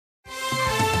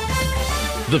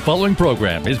The following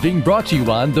program is being brought to you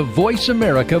on the Voice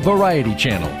America Variety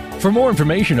Channel. For more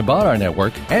information about our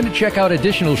network and to check out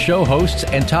additional show hosts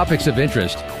and topics of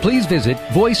interest, please visit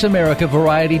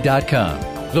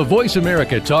voiceamericavariety.com. The Voice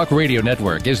America Talk Radio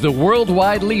Network is the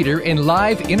worldwide leader in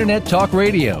live Internet talk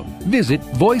radio. Visit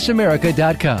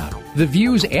voiceamerica.com. The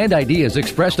views and ideas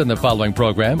expressed on the following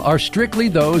program are strictly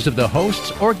those of the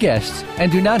hosts or guests and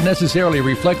do not necessarily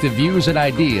reflect the views and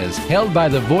ideas held by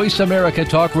the Voice America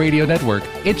Talk Radio Network,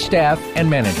 its staff, and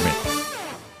management.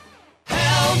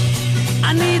 Help!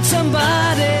 I need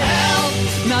somebody. Help!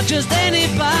 Not just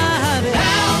anybody.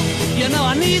 Help! You know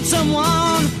I need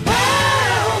someone.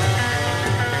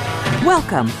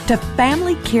 Welcome to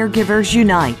Family Caregivers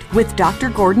Unite with Dr.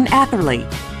 Gordon Atherley.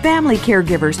 Family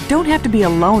caregivers don't have to be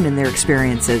alone in their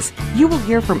experiences. You will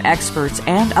hear from experts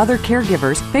and other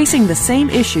caregivers facing the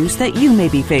same issues that you may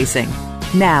be facing.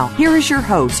 Now, here is your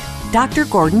host, Dr.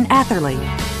 Gordon Atherley.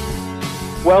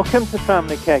 Welcome to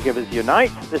Family Caregivers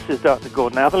Unite. This is Dr.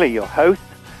 Gordon Atherley, your host.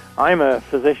 I'm a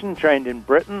physician trained in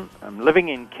Britain. I'm living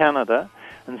in Canada.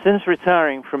 And since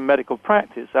retiring from medical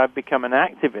practice, I've become an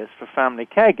activist for family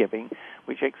caregiving,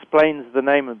 which explains the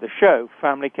name of the show,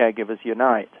 Family Caregivers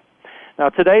Unite. Now,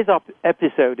 today's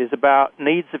episode is about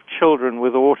needs of children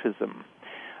with autism.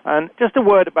 And just a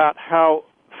word about how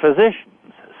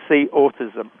physicians see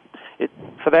autism.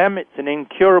 For them, it's an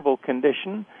incurable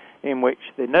condition in which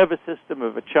the nervous system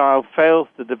of a child fails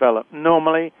to develop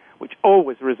normally, which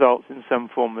always results in some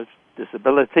form of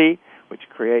disability, which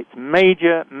creates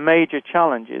major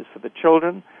challenges for the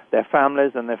children, their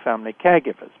families, and their family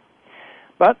caregivers.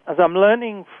 But as I'm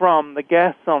learning from the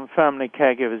guests on Family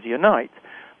Caregivers Unite,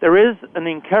 there is an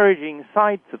encouraging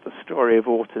side to the story of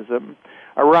autism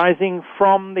arising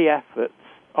from the efforts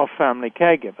of family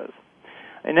caregivers.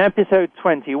 In episode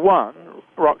 21,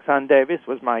 Roxanne Davis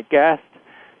was my guest.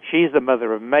 She's the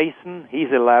mother of Mason.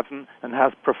 He's 11 and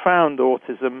has profound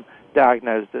autism,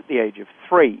 diagnosed at the age of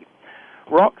 3.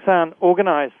 Roxanne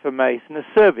organized for Mason a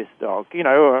service dog,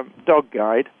 a dog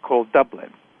guide called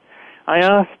Dublin. I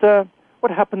asked her,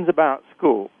 what happens about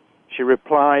school? She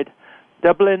replied,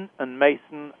 Dublin and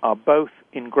Mason are both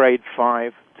in grade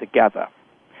 5 together.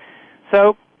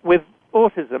 So with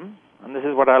autism, and this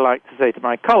is what I like to say to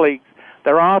my colleagues,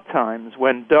 there are times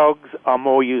when dogs are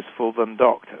more useful than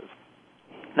doctors.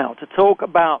 Now, to talk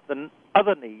about the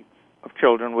other needs of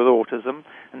children with autism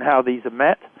and how these are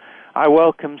met, I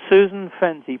welcome Susan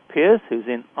Fentie-Pearce, who's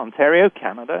in Ontario,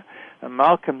 Canada, and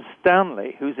Malcolm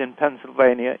Stanley, who's in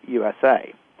Pennsylvania,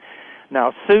 USA.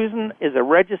 Now, Susan is a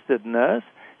registered nurse.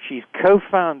 She's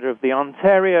co-founder of the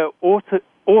Ontario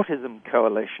Autism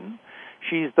Coalition.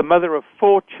 She's the mother of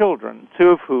 4 children, 2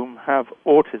 of whom have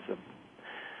autism.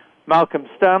 Malcolm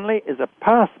Stanley is a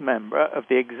past member of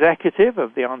the executive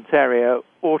of the Ontario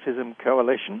Autism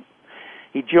Coalition.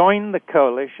 He joined the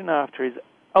coalition after his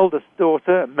eldest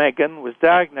daughter, Megan, was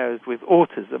diagnosed with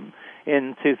autism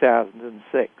in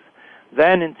 2006.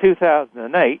 Then in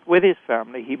 2008, with his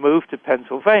family, he moved to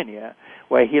Pennsylvania,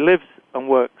 where he lives and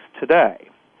works today.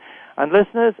 And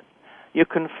listeners, you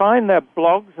can find their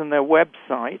blogs and their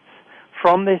websites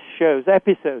from this show's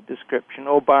episode description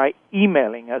or by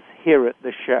emailing us here at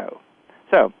the show.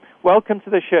 So, welcome to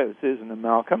the show, Susan and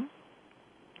Malcolm.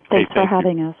 Thanks for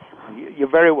having us. You're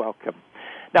very welcome.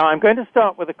 Now, I'm going to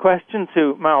start with a question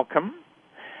to Malcolm.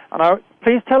 And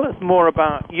please tell us more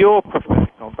about your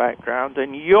professional background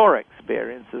and your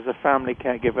experience as a family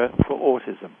caregiver for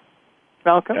autism.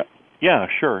 Malcolm? Yeah,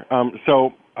 sure.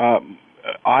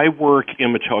 I work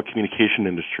in the telecommunication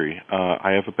industry.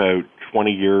 I have about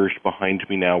 20 years behind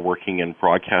me now working in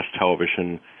broadcast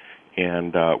television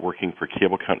and working for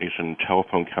cable companies and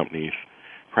telephone companies,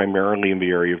 primarily in the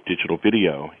area of digital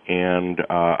video. And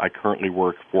I currently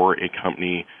work for a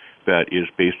company that is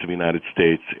based in the United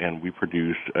States, and we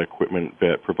produce equipment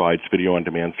that provides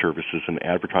video-on-demand services and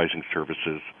advertising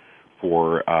services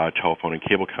for telephone and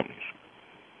cable companies.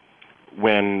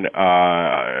 When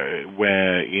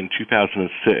in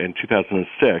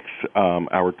 2006,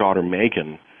 our daughter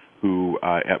Megan, who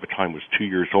at the time was 2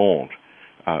 years old,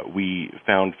 we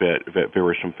found that there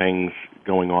were some things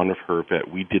going on with her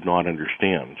that we did not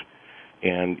understand.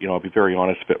 And, I'll be very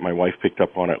honest that my wife picked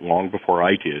up on it long before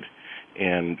I did.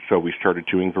 And so we started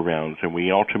doing the rounds, and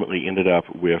we ultimately ended up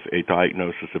with a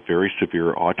diagnosis of very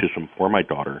severe autism for my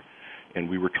daughter. And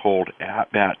we were told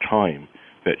at that time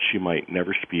that she might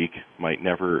never speak, might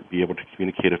never be able to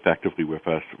communicate effectively with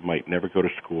us, might never go to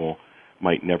school,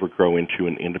 might never grow into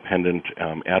an independent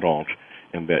adult,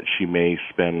 and that she may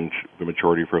spend the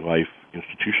majority of her life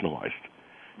institutionalized.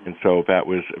 And so that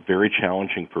was very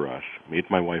challenging for us, made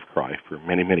my wife cry for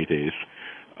many, many days.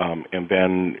 And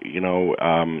then,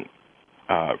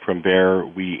 from there,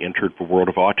 we entered the world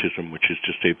of autism, which is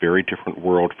just a very different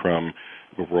world from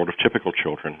the world of typical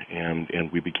children,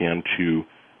 and we began to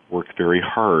work very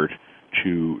hard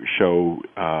to show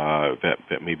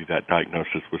that maybe that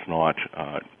diagnosis was not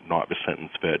the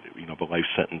sentence that, the life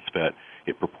sentence that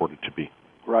it purported to be.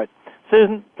 Right.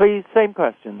 Susan, please, same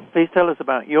question. Please tell us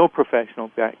about your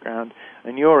professional background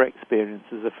and your experience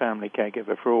as a family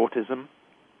caregiver for autism.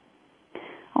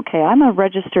 Okay, I'm a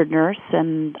registered nurse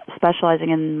and specializing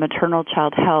in maternal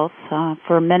child health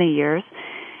for many years,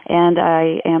 and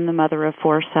I am the mother of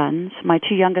 4 sons. My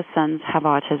 2 youngest sons have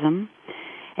autism,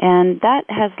 and that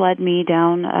has led me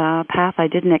down a path I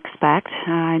didn't expect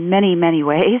in many, many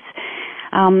ways.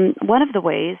 One of the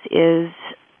ways is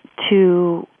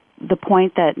to the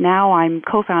point that now I'm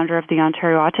co-founder of the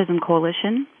Ontario Autism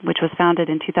Coalition, which was founded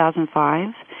in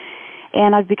 2005.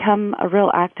 And I've become a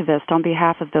real activist on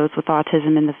behalf of those with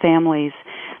autism and the families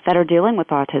that are dealing with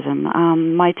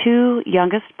autism. My 2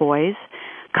 youngest boys,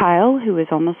 Kyle, who is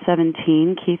almost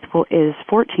 17, Keith is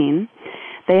 14,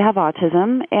 they have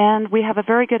autism, and we have a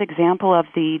very good example of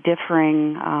the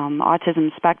differing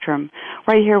autism spectrum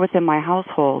right here within my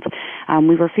household.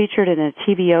 We were featured in a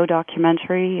TVO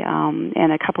documentary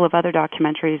and a couple of other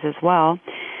documentaries as well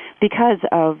because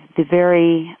of the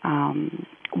very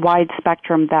wide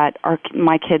spectrum that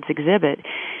my kids exhibit.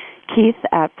 Keith,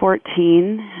 at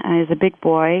 14, is a big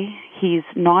boy. He's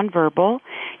nonverbal,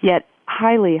 yet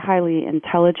highly, highly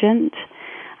intelligent,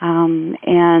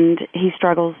 and he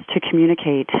struggles to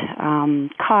communicate.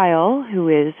 Kyle, who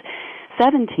is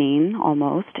 17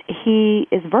 almost, he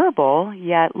is verbal,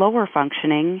 yet lower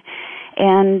functioning,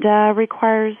 and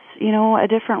requires, a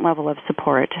different level of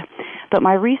support. But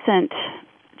my recent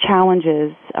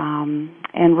challenges,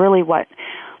 and really what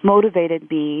motivated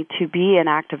me to be an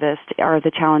activist, are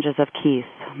the challenges of Keith,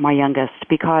 my youngest,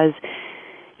 because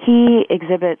he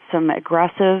exhibits some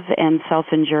aggressive and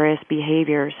self-injurious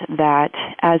behaviors that,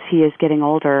 as he is getting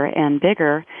older and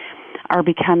bigger, are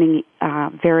becoming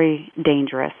very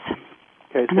dangerous.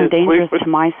 Okay, and they're dangerous to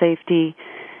my safety,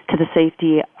 to the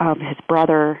safety of his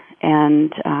brother,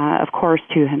 and, of course,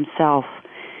 to himself.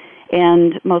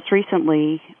 And most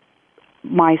recently,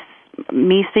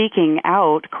 me seeking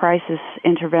out crisis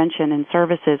intervention and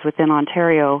services within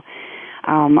Ontario,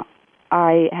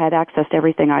 I had accessed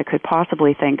everything I could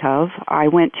possibly think of. I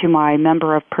went to my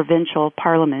member of provincial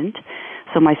parliament,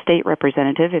 so my state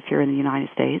representative, if you're in the United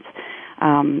States,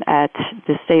 at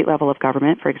the state level of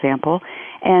government, for example,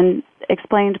 and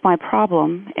explained my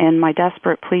problem and my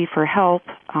desperate plea for help.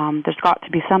 There's got to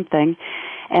be something.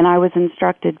 And I was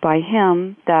instructed by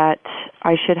him that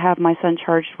I should have my son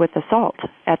charged with assault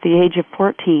at the age of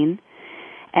 14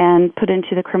 and put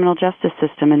into the criminal justice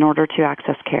system in order to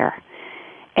access care.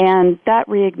 And that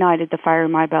reignited the fire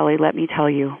in my belly, let me tell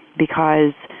you,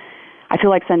 because I feel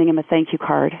like sending him a thank you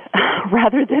card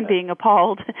rather than being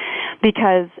appalled,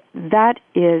 because that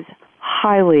is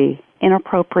highly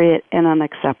inappropriate and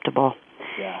unacceptable.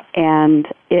 Yeah. And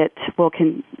it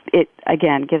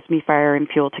again gives me fire and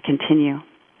fuel to continue.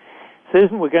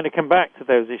 Susan, we're going to come back to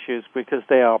those issues because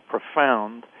they are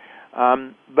profound.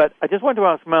 But I just want to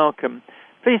ask Malcolm,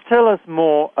 please tell us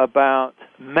more about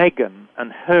Megan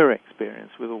and her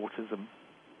experience with autism.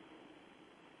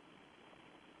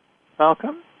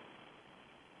 Malcolm?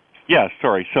 Yeah,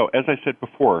 sorry. So as I said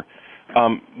before,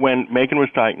 when Megan was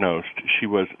diagnosed, she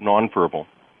was nonverbal.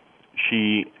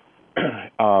 She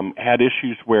had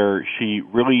issues where she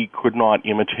really could not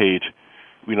imitate,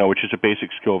 which is a basic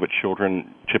skill that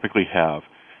children typically have.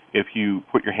 If you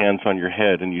put your hands on your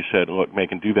head and you said, look,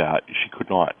 Megan, do that, she could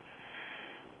not.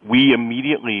 We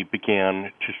immediately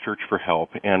began to search for help,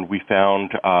 and we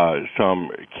found some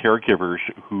caregivers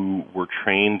who were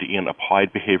trained in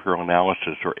applied behavioral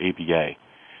analysis, or ABA.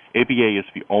 ABA is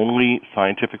the only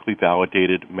scientifically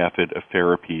validated method of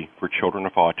therapy for children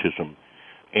of autism.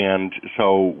 And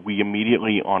so we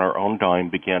immediately, on our own dime,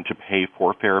 began to pay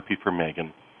for therapy for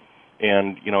Megan.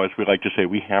 And, as we like to say,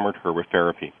 we hammered her with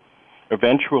therapy.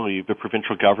 Eventually, the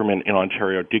provincial government in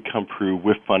Ontario did come through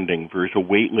with funding. There is a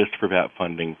wait list for that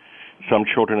funding. Some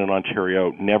children in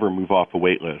Ontario never move off the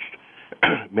wait list.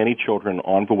 Many children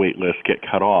on the wait list get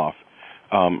cut off.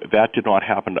 That did not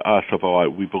happen to us, although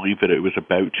we believe that it was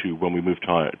about to when we moved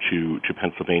to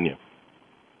Pennsylvania.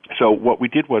 So what we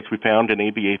did was we found an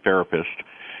ABA therapist,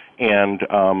 and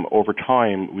over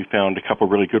time we found a couple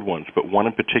really good ones, but one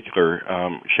in particular,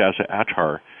 Shaza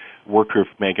Attar, worked with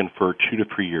Megan for 2 to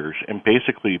 3 years and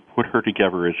basically put her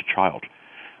together as a child,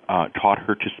 taught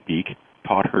her to speak,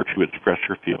 taught her to express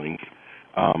her feelings,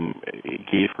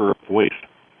 gave her a voice.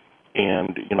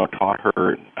 and taught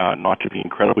her not to be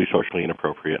incredibly socially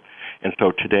inappropriate. And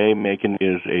so today, Megan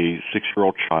is a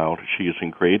 6-year-old child. She is in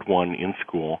grade 1 in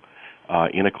school,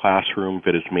 in a classroom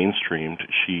that is mainstreamed.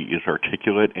 She is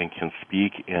articulate and can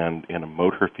speak and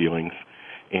emote her feelings.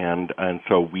 And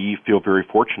so we feel very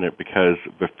fortunate because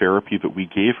the therapy that we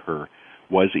gave her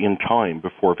was in time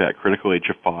before that critical age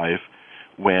of 5,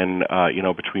 when,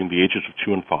 between the ages of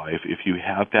 2 and 5, if you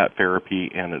have that therapy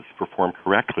and it's performed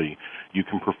correctly, you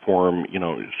can perform,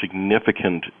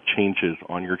 significant changes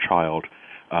on your child,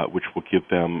 which will give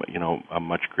them, a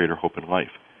much greater hope in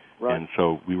life. Right. And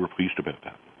so we were pleased about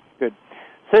that. Good.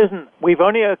 Susan, we've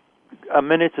only a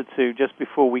minute or two just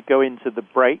before we go into the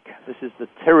break. This is the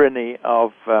tyranny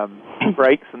of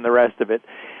breaks and the rest of it.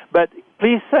 But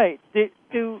please say, did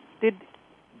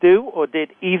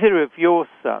either of your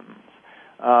sons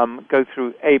go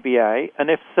through ABA? And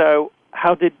if so,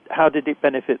 how did it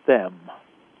benefit them?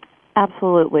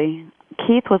 Absolutely.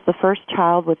 Keith was the first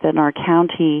child within our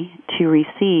county to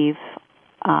receive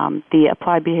the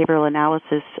applied behavioral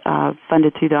analysis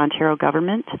funded through the Ontario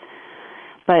government.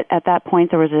 But at that point,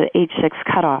 there was an age 6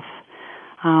 cutoff.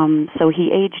 So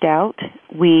he aged out.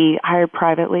 We hired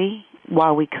privately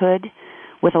while we could.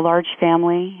 With a large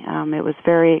family, it was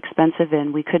very expensive,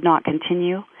 and we could not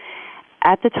continue.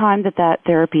 At the time that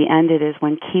therapy ended is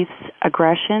when Keith's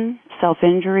aggression,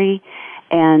 self-injury,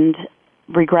 and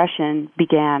regression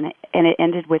began, and it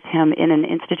ended with him in an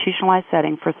institutionalized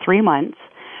setting for 3 months,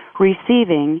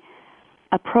 receiving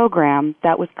a program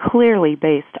that was clearly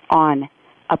based on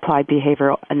applied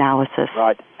behavioral analysis.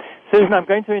 Right. Susan, I'm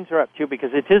going to interrupt you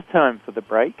because it is time for the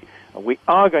break. We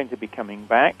are going to be coming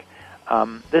back.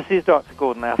 This is Dr.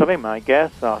 Gordon Atherley. My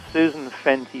guests are Susan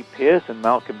Fentie-Pearce and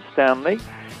Malcolm Stanley.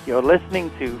 You're listening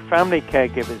to Family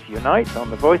Caregivers Unite on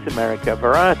the Voice America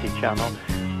Variety Channel.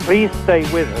 Please stay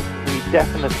with us. We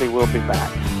definitely will be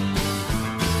back.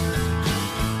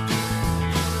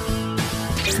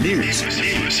 News,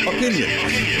 opinion,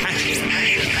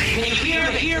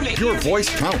 Hear me. your voice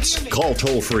counts. Call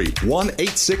toll-free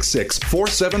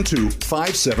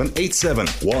 1-866-472-5787.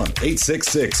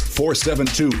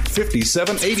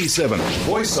 1-866-472-5787.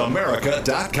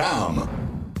 VoiceAmerica.com.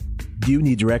 Do you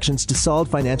need directions to solid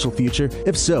financial future?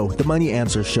 If so, the Money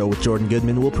Answer Show with Jordan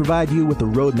Goodman will provide you with a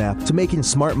roadmap to making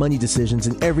smart money decisions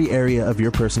in every area of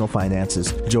your personal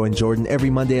finances. Join Jordan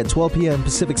every Monday at 12 p.m.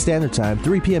 Pacific Standard Time,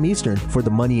 3 p.m. Eastern for the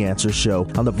Money Answer Show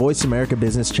on the Voice America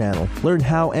Business Channel. Learn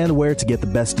how and where to get the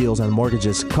best deals on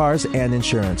mortgages, cars, and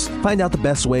insurance. Find out the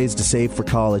best ways to save for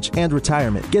college and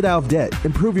retirement, get out of debt,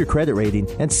 improve your credit rating,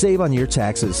 and save on your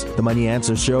taxes. The Money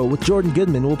Answer Show with Jordan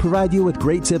Goodman will provide you with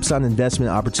great tips on investment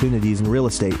opportunities in real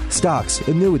estate, stocks,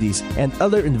 annuities, and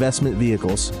other investment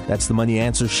vehicles. That's the Money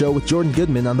Answer Show with Jordan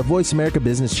Goodman on the Voice America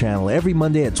Business Channel every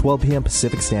Monday at 12 p.m.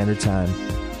 Pacific Standard Time.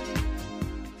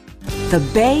 The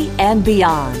Bay and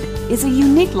Beyond is a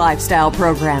unique lifestyle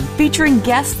program featuring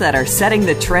guests that are setting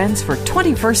the trends for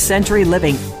 21st century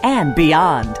living and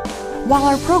beyond. While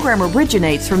our program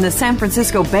originates from the San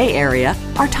Francisco Bay Area,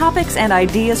 our topics and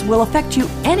ideas will affect you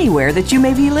anywhere that you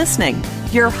may be listening.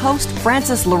 Your host,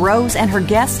 Frances LaRose, and her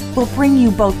guests will bring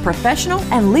you both professional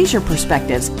and leisure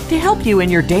perspectives to help you in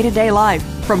your day-to-day life.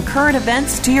 From current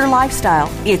events to your lifestyle,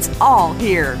 it's all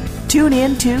here. Tune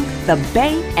in to The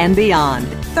Bay and Beyond,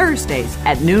 Thursdays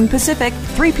at noon Pacific,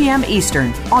 3 p.m.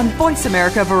 Eastern on Voice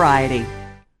America Variety.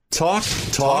 Talk,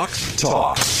 talk,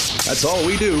 talk. That's all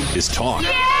we do is talk.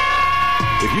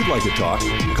 If you'd like to talk,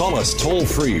 call us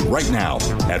toll-free right now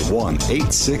at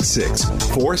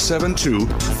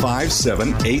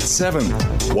 1-866-472-5787.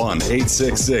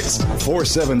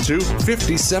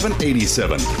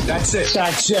 1-866-472-5787. That's it.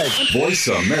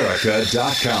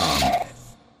 VoiceAmerica.com.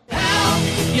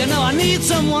 I need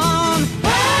someone.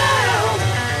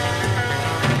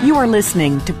 You are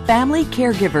listening to Family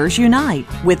Caregivers Unite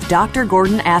with Dr.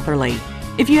 Gordon Atherley.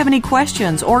 If you have any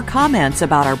questions or comments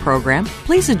about our program,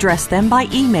 please address them by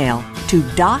email to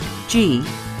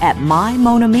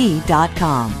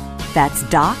docg@mymonami.com. That's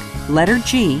doc, letter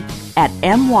G, at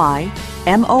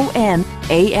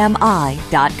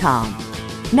mymonami.com.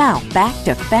 Now, back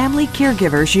to Family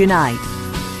Caregivers Unite.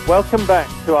 Welcome back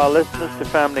to our listeners to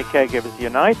Family Caregivers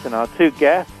Unite and our two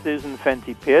guests, Susan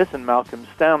Fentie-Pearce and Malcolm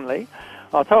Stanley.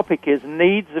 Our topic is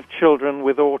needs of children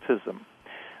with autism.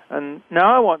 And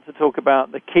now I want to talk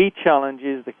about the key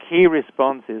challenges, the key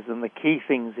responses, and the key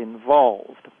things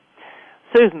involved.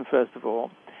 Susan, first of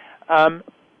all,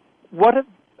 what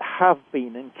have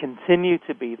been and continue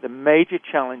to be the major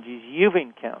challenges you've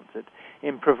encountered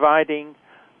in providing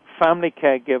family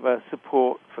caregiver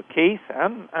support for Keith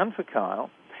and for Kyle,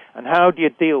 and how do you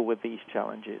deal with these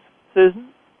challenges?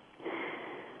 Susan?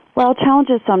 Well,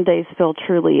 challenges some days feel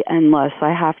truly endless,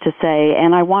 I have to say,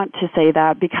 and I want to say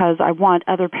that because I want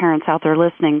other parents out there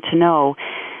listening to know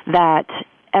that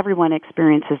everyone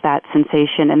experiences that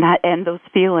sensation and those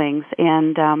feelings,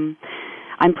 and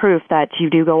I'm proof that you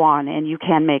do go on and you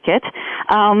can make it,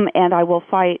 and I will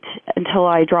fight until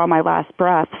I draw my last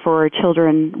breath for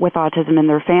children with autism and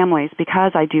their families,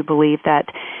 because I do believe that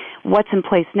what's in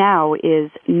place now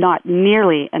is not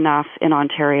nearly enough in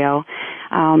Ontario,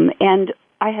 and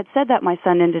I had said that my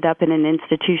son ended up in an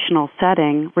institutional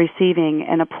setting receiving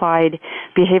an applied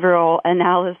behavioral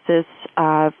analysis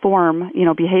form,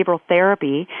 behavioral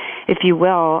therapy, if you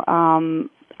will,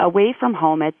 away from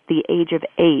home at the age of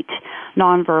 8,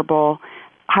 nonverbal,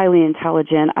 highly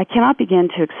intelligent. I cannot begin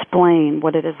to explain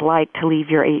what it is like to leave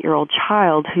your 8-year-old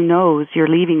child who knows you're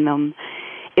leaving them.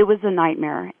 It was a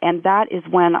nightmare, and that is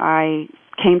when I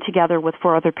came together with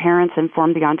 4 other parents and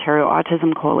formed the Ontario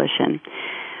Autism Coalition.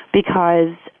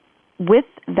 Because with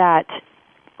that,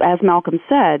 as Malcolm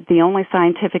said, the only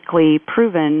scientifically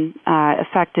proven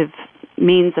effective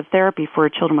means of therapy for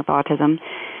children with autism,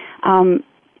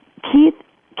 Keith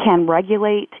can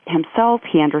regulate himself.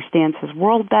 He understands his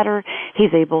world better.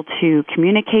 He's able to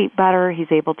communicate better.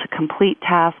 He's able to complete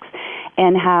tasks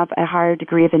and have a higher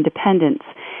degree of independence.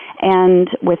 And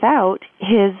without,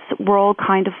 his world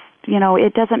kind of,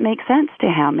 it doesn't make sense to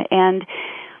him. And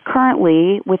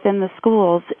currently, within the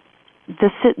schools,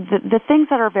 the things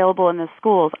that are available in the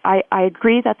schools, I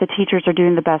agree that the teachers are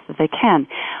doing the best that they can,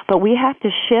 but we have to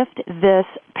shift this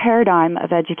paradigm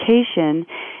of education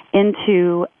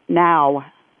into now,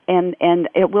 and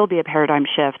it will be a paradigm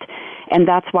shift, and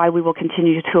that's why we will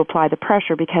continue to apply the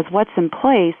pressure, because what's in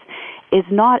place is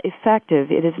not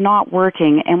effective. It is not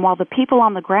working, and while the people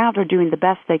on the ground are doing the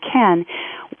best they can,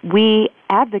 we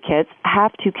advocates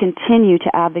have to continue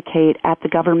to advocate at the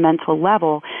governmental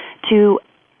level to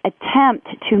attempt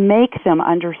to make them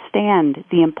understand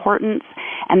the importance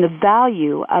and the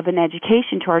value of an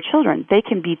education to our children. They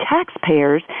can be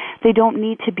taxpayers. They don't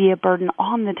need to be a burden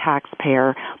on the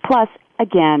taxpayer. Plus,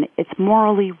 again, it's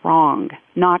morally wrong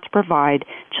not to provide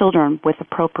children with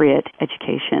appropriate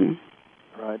education.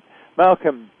 Right.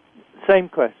 Malcolm, same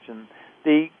question.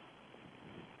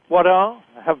 What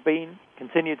have been,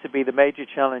 continue to be the major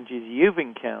challenges you've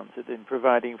encountered in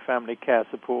providing family care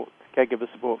support,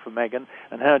 caregiver support for Megan,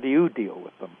 and how do you deal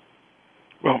with them?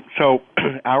 Well, so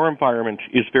our environment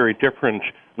is very different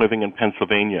living in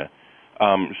Pennsylvania.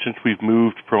 Since we've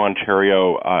moved from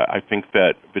Ontario, I think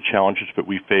that the challenges that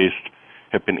we faced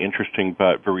have been interesting,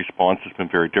 but the response has been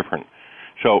very different.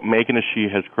 So Megan, as she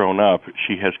has grown up,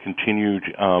 she has continued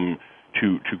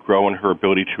to grow in her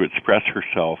ability to express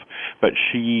herself, but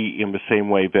she, in the same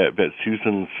way that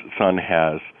Susan's son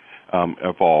has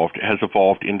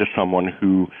evolved into someone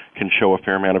who can show a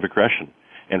fair amount of aggression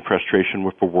and frustration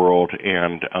with the world,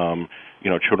 and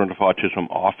children with autism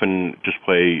often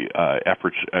display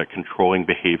efforts at controlling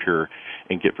behavior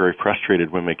and get very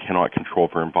frustrated when they cannot control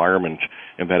their environment,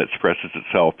 and that expresses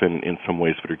itself in some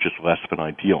ways that are just less than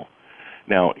ideal.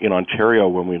 Now, in Ontario,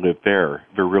 when we lived there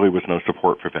really was no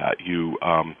support for that. You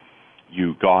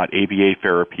got ABA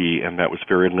therapy, and that was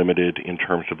very limited in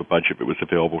terms of the budget that was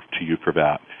available to you for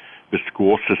that. The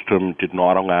school system did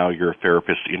not allow your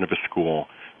therapist into the school.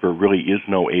 There really is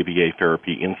no ABA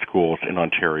therapy in schools in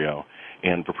Ontario,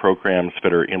 and the programs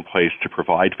that are in place to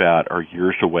provide that are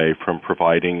years away from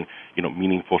providing,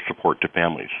 meaningful support to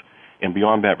families. And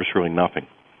beyond that, there's really nothing.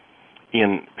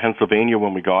 In Pennsylvania,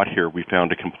 when we got here, we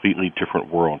found a completely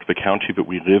different world. The county that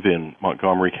we live in,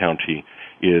 Montgomery County,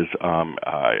 is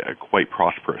quite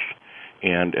prosperous.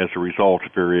 And as a result,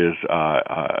 there is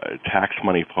tax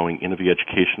money flowing into the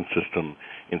education system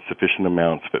in sufficient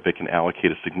amounts that they can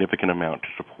allocate a significant amount to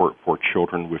support for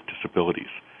children with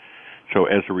disabilities. So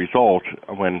as a result,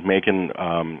 when Megan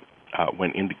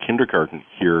went into kindergarten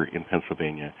here in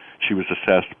Pennsylvania, she was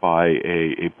assessed by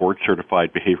a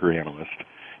board-certified behavior analyst,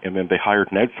 and then they hired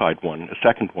an outside one, a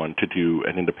second one, to do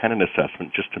an independent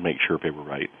assessment just to make sure they were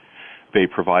right. They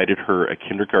provided her a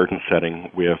kindergarten setting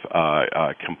with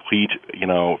a complete,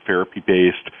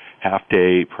 therapy-based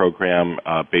half-day program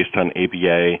based on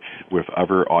ABA with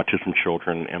other autism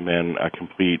children, and then a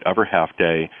complete other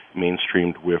half-day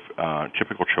mainstreamed with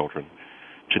typical children.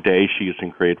 Today, she is in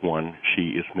grade 1. She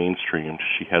is mainstreamed.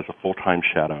 She has a full-time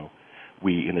shadow.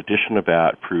 We, in addition to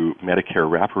that, through Medicare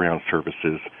wraparound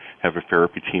services, have a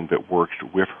therapy team that works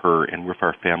with her and with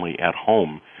our family at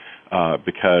home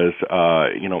because,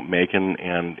 Megan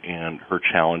and her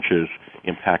challenges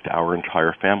impact our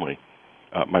entire family.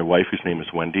 My wife, whose name is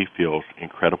Wendy, feels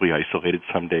incredibly isolated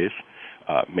some days.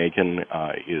 Megan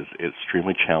is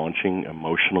extremely challenging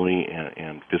emotionally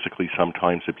and physically,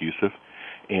 sometimes abusive.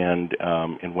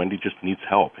 and Wendy just needs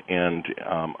help. And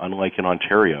unlike in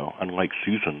Ontario, unlike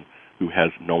Susan, who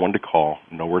has no one to call,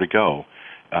 nowhere to go,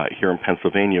 here in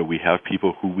Pennsylvania, we have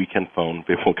people who we can phone.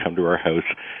 They will come to our house.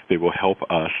 They will help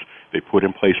us. They put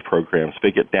in place programs.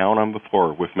 They get down on the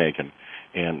floor with Megan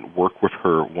and work with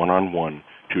her one-on-one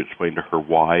to explain to her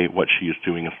why what she is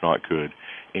doing is not good,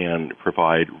 and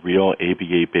provide real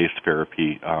ABA-based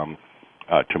therapy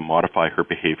to modify her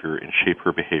behavior and shape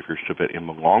her behavior so that in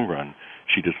the long run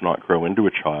she does not grow into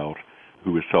a child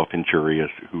who is self-injurious,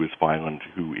 who is violent,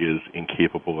 who is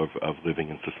incapable of living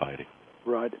in society.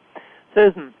 Right.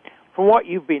 Susan, from what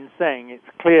you've been saying, it's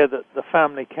clear that the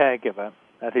family caregiver,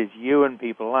 that is you and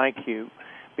people like you,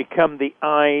 become the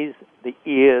eyes, the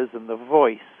ears, and the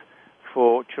voice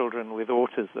for children with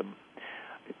autism.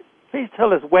 Please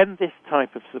tell us when this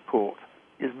type of support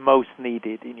is most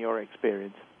needed in your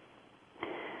experience.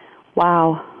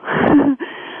 Wow.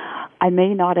 I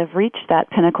may not have reached that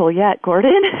pinnacle yet,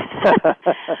 Gordon,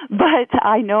 but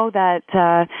I know that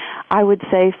I would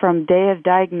say from day of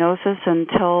diagnosis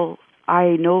until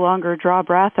I no longer draw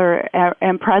breath or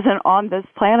am present on this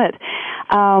planet,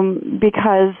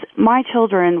 because my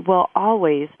children will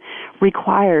always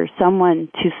require someone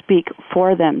to speak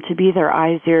for them, to be their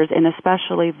eyes, ears, and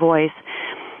especially voice.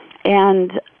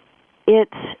 And it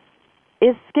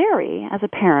is scary as a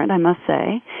parent, I must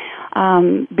say,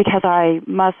 because I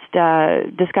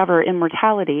must discover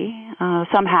immortality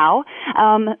somehow.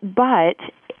 But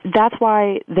that's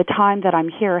why the time that I'm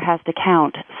here has to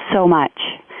count so much,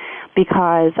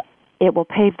 because it will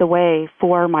pave the way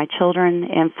for my children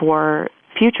and for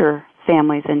future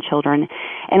families and children.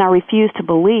 And I refuse to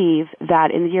believe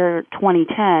that in the year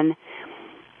 2010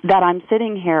 that I'm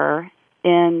sitting here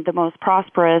in the most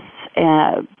prosperous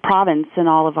province in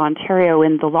all of Ontario,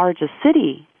 in the largest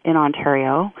city in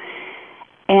Ontario,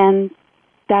 and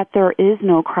that there is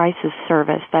no crisis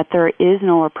service, that there is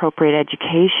no appropriate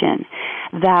education,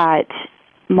 that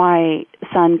my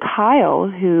son Kyle,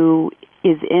 who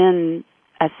is in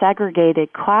a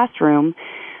segregated classroom,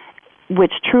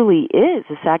 which truly is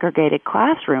a segregated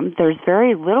classroom, there's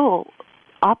very little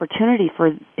opportunity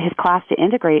for his class to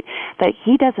integrate, that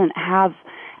he doesn't have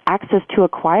access to a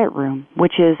quiet room,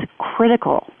 which is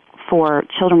critical for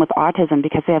children with autism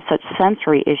because they have such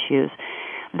sensory issues.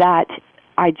 That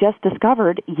I just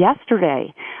discovered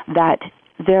yesterday that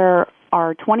there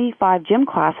are 25 gym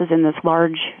classes in this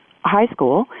large high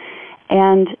school,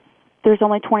 and there's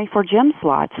only 24 gym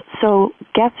slots. So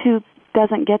guess who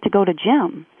doesn't get to go to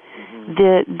gym?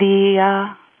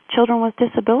 The children with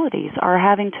disabilities are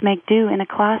having to make do in a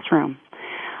classroom.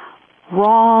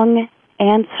 Wrong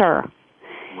answer.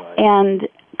 Right. And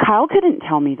Kyle couldn't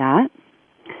tell me that.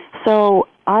 So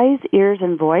eyes, ears,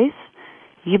 and voice,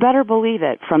 you better believe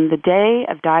it, from the day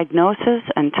of diagnosis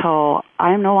until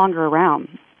I am no longer around.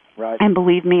 Right. And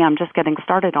believe me, I'm just getting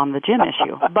started on the gym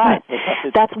issue. But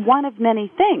that's one of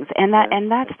many things, and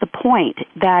that's the point,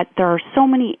 that there are so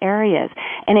many areas,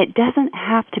 and it doesn't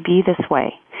have to be this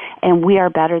way. And we are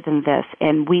better than this,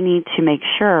 and we need to make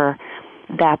sure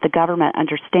that the government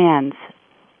understands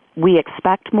we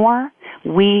expect more.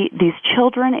 These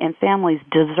children and families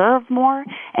deserve more,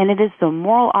 and it is the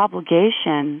moral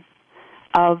obligation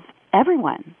of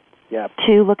everyone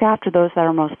to look after those that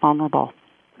are most vulnerable.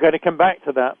 I'm going to come back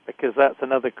to that because that's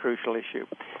another crucial issue.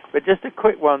 But just a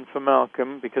quick one for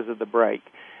Malcolm because of the break.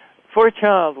 For a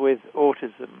child with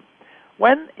autism,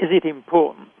 when is it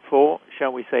important for,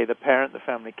 shall we say, the parent, the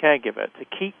family caregiver, to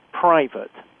keep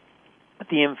private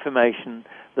the information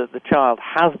that the child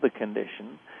has the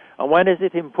condition, and when is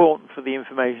it important for the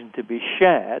information to be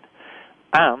shared,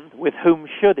 and with whom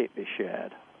should it be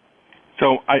shared?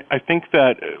 So I think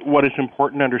that what is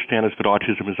important to understand is that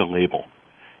autism is a label,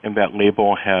 and that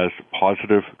label has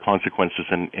positive consequences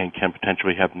and can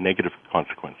potentially have negative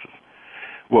consequences.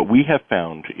 What we have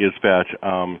found is that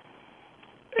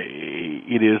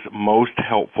it is most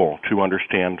helpful to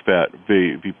understand that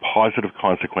the positive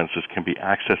consequences can be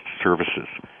access to services,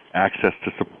 access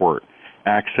to support,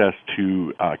 access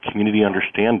to community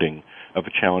understanding of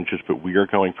the challenges that we are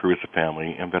going through as a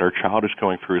family and that our child is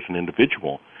going through as an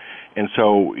individual. And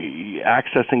so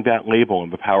accessing that label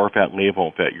and the power of that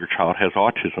label that your child has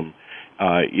autism,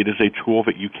 it is a tool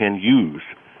that you can use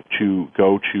to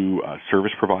go to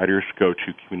service providers, go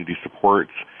to community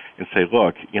supports, and say,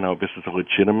 look, this is a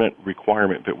legitimate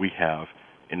requirement that we have,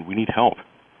 and we need help.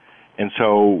 And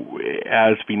so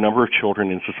as the number of children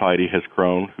in society has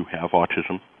grown who have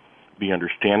autism, the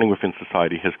understanding within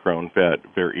society has grown that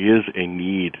there is a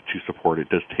need to support. It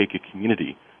does take a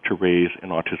community to raise an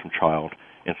autism child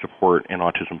and support an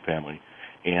autism family.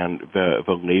 And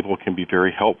the label can be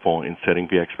very helpful in setting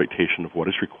the expectation of what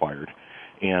is required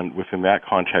And within that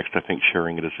context, I think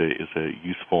sharing it is a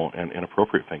useful and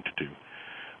appropriate thing to do.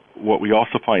 What we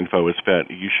also find, though, is that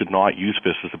you should not use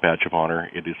this as a badge of honor.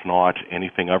 It is not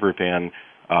anything other than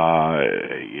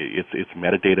it's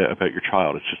metadata about your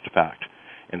child. It's just a fact.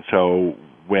 And so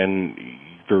when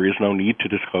there is no need to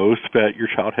disclose that your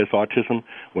child has autism,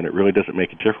 when it really doesn't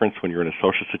make a difference, when you're in a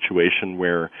social situation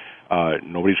where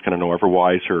nobody's going to know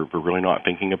otherwise or we're really not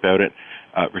thinking about it,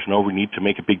 there's no need to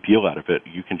make a big deal out of it.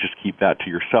 You can just keep that to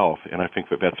yourself, and I think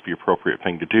that that's the appropriate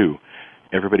thing to do.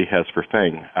 Everybody has their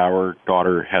thing. Our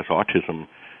daughter has autism,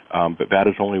 but that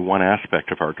is only one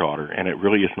aspect of our daughter, and it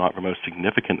really is not the most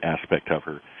significant aspect of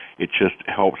her. It just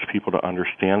helps people to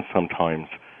understand sometimes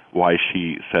why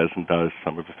she says and does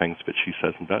some of the things that she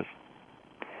says and does.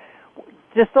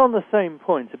 Just on the same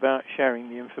point about sharing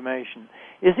the information,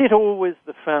 is it always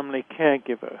the family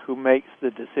caregiver who makes the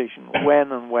decision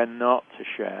when and when not to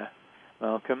share,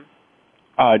 Malcolm?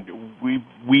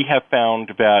 We have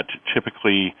found that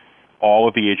typically all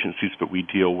of the agencies that we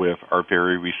deal with are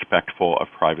very respectful of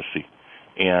privacy.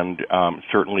 And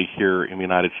certainly here in the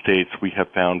United States, we have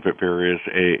found that there is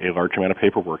a large amount of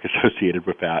paperwork associated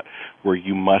with that, where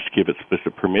you must give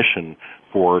explicit permission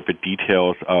for the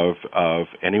details of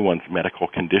anyone's medical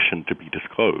condition to be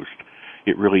disclosed.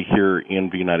 It really here in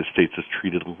the United States is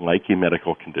treated like a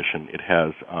medical condition. It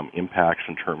has impacts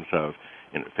in terms of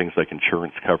things like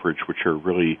insurance coverage, which are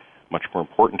really much more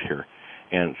important here.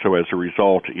 And so as a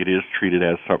result, it is treated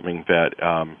as something that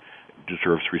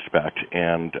deserves respect,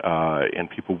 and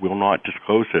people will not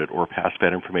disclose it or pass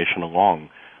that information along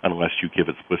unless you give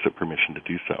explicit permission to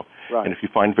do so. Right. And if you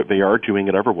find that they are doing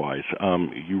it otherwise,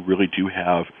 you really do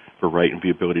have the right and the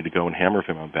ability to go and hammer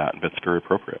them on that, and that's very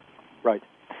appropriate. Right.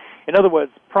 In other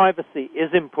words, privacy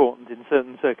is important in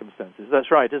certain circumstances.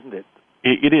 That's right, isn't it?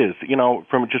 It is.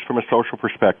 From a social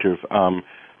perspective,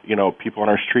 people on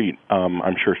our street,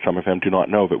 I'm sure some of them do not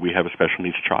know that we have a special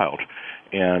needs child,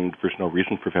 and there's no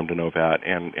reason for them to know that,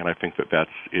 and I think that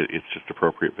it's just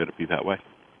appropriate that it be that way.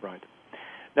 Right.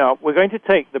 Now, we're going to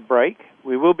take the break.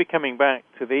 We will be coming back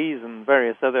to these and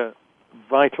various other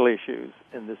vital issues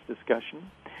in this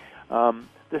discussion.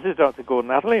 This is Dr.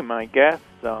 Gordon Atherley. My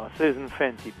guests are Susan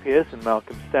Fentie-Pearce and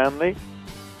Malcolm Stanley.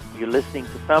 You're listening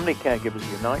to Family Caregivers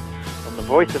Unite on the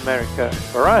Voice America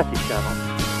Variety Channel.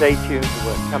 Stay tuned,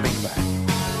 we're coming back.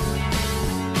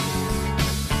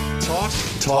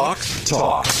 Talk.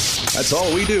 That's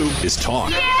all we do is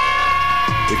talk.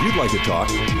 If you'd like to talk,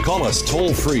 call us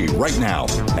toll-free right now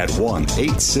at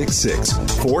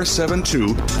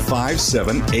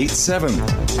 1-866-472-5787.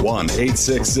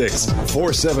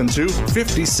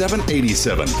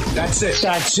 1-866-472-5787. That's it.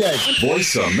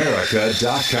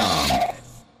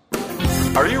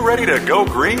 VoiceAmerica.com. Are you ready to go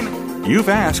green? You've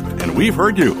asked, and we've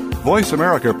heard you. Voice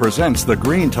America presents the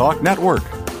Green Talk Network.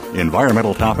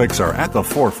 Environmental topics are at the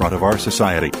forefront of our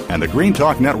society, and the Green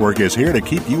Talk Network is here to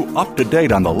keep you up to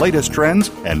date on the latest trends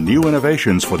and new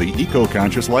innovations for the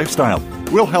eco-conscious lifestyle.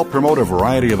 We'll help promote a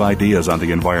variety of ideas on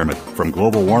the environment, from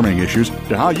global warming issues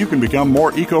to how you can become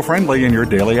more eco-friendly in your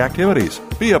daily activities.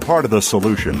 Be a part of the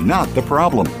solution, not the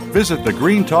problem. Visit the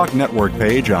Green Talk Network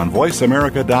page on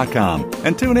voiceamerica.com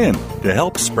and tune in to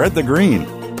help spread the green.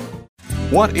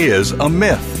 What is a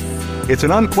myth? It's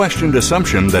an unquestioned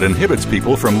assumption that inhibits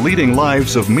people from leading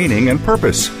lives of meaning and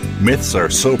purpose. Myths are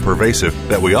so pervasive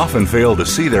that we often fail to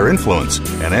see their influence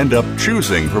and end up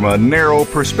choosing from a narrow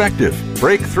perspective.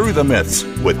 Break through the myths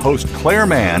with host Claire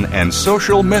Mann and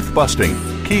Social Myth Busting,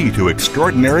 Key to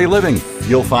Extraordinary Living.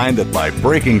 You'll find that by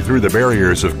breaking through the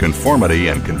barriers of conformity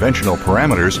and conventional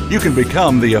parameters, you can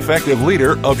become the effective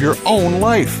leader of your own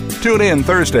life. Tune in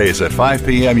Thursdays at 5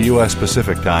 p.m. U.S.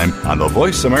 Pacific Time on the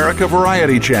Voice America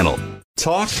Variety Channel.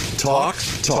 Talk.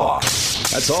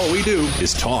 That's all we do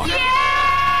is talk.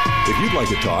 If you'd like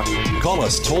to talk, call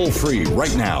us toll-free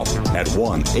right now at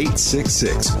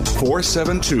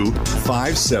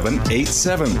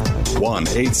 1-866-472-5787.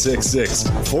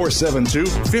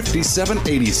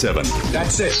 1-866-472-5787.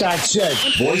 That's it.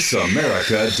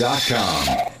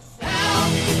 VoiceAmerica.com.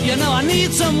 I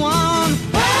need someone.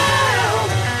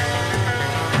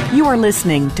 You are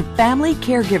listening to Family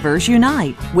Caregivers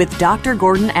Unite with Dr.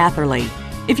 Gordon Atherley.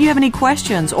 If you have any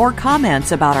questions or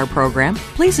comments about our program,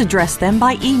 please address them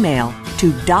by email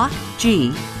to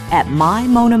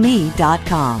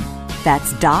docg@mymonami.com.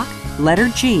 That's doc, letter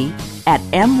G, at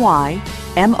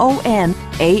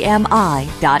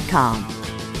mymonami.com.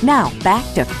 Now,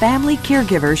 back to Family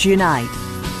Caregivers Unite.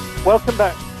 Welcome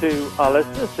back to our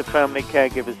listeners to Family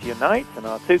Caregivers Unite and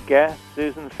our two guests,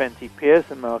 Susan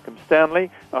Fentie-Pearce and Malcolm Stanley.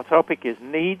 Our topic is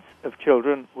needs of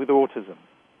children with autism.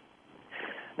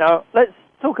 Now, let's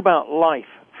talk about life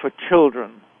for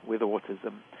children with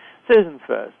autism. Susan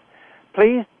first,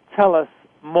 please tell us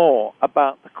more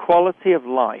about the quality of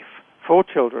life for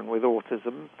children with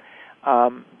autism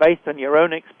based on your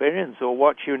own experience or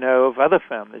what you know of other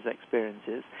families'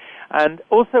 experiences. And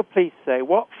also please say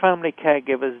what family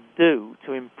caregivers do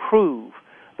to improve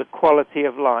the quality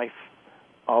of life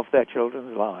of their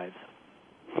children's lives.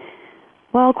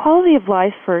 Well, quality of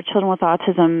life for children with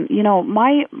autism,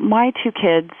 my two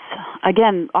kids,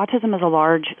 again, autism is a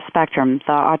large spectrum,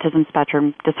 the autism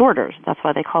spectrum disorders. That's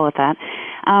why they call it that.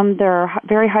 There are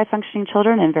very high-functioning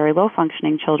children and very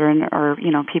low-functioning children, or,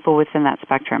 people within that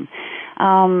spectrum.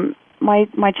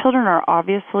 My children are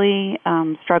obviously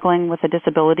struggling with a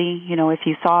disability. If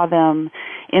you saw them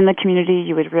in the community,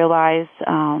 you would realize,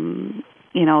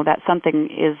 that something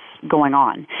is going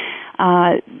on.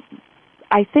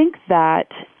 I think that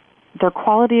their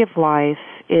quality of life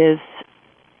is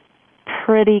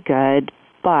pretty good,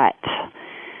 but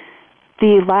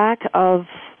the lack of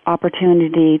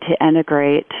opportunity to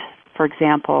integrate, for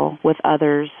example, with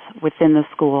others within the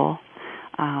school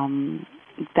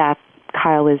that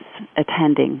Kyle is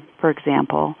attending, for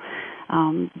example,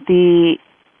 the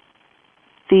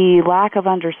lack of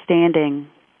understanding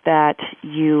that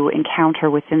you encounter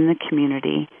within the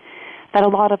community that a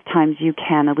lot of times you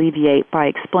can alleviate by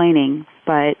explaining,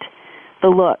 but the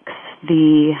looks,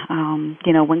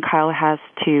 when Kyle has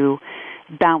to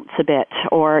bounce a bit,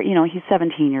 or, he's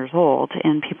 17 years old,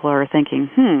 and people are thinking,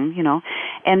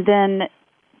 and then,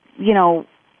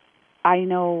 I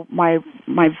know my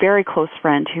very close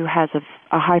friend who has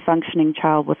a high-functioning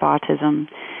child with autism,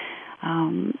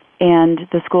 and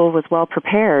the school was well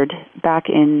prepared back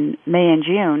in May and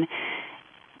June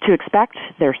to expect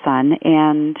their son,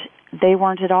 and they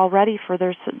weren't at all ready for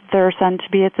their son to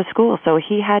be at the school. So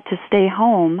he had to stay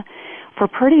home for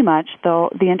pretty much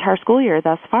the entire school year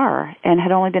thus far, and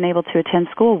had only been able to attend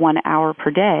school 1 hour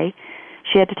per day.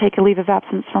 She had to take a leave of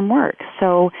absence from work.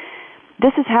 So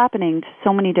this is happening to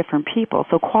so many different people.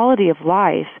 So quality of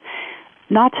life,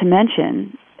 not to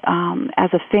mention, as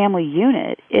a family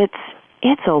unit,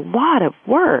 it's a lot of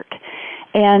work.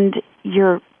 And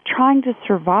you're trying to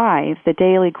survive the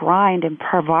daily grind and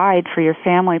provide for your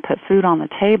family, put food on the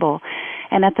table,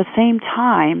 and at the same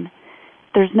time,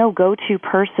 there's no go-to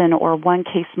person or one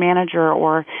case manager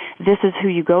or this is who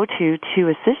you go to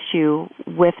assist you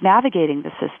with navigating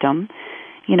the system.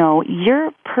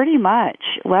 You're pretty much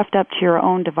left up to your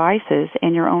own devices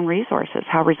and your own resources,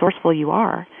 how resourceful you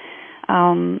are.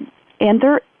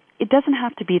 It doesn't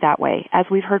have to be that way. As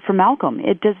we've heard from Malcolm,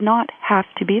 it does not have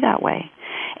to be that way.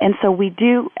 And so we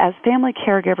do, as family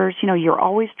caregivers, you're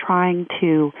always trying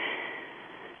to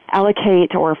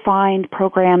allocate or find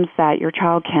programs that your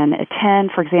child can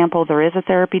attend. For example, there is a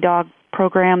therapy dog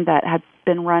program that had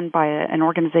been run by an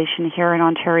organization here in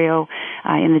Ontario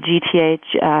in the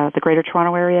GTH, the Greater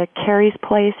Toronto Area. Carrie's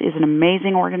Place is an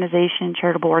amazing organization,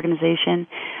 charitable organization.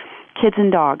 Kids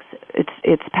and Dogs,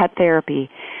 it's pet therapy.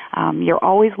 You're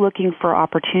always looking for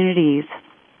opportunities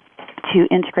to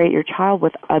integrate your child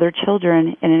with other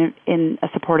children in a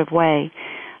supportive way.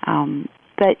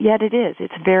 But yet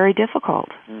it's very difficult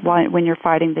when you're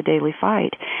fighting the daily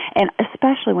fight, and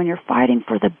especially when you're fighting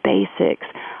for the basics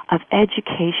of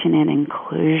education and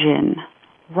inclusion.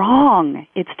 Wrong.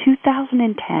 It's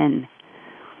 2010.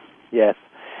 Yes.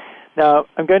 Now,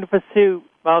 I'm going to pursue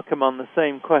Malcolm on the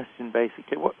same question,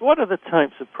 basically. What are the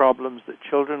types of problems that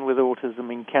children with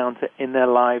autism encounter in their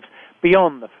lives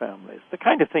beyond the families? The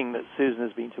kind of thing that Susan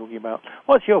has been talking about.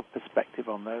 What's your perspective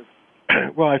on those?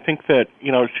 Well, I think that,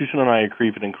 Susan and I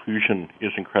agree that inclusion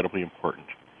is incredibly important.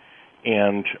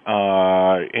 And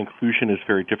inclusion is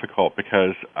very difficult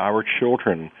because our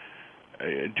children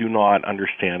do not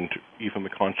understand even the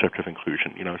concept of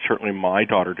inclusion. Certainly my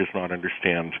daughter does not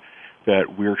understand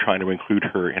that we're trying to include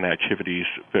her in activities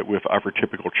that with other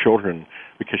typical children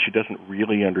because she doesn't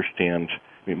really understand.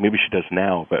 Maybe she does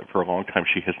now, but for a long time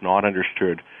she has not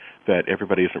understood that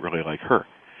everybody isn't really like her.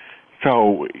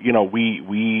 So,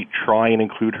 we try and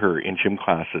include her in gym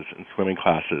classes, in swimming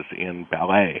classes, in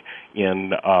ballet,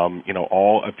 in,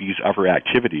 all of these other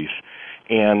activities.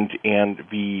 And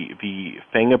the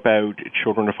thing about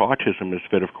children with autism is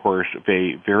that, of course,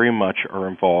 they very much are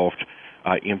involved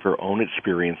in their own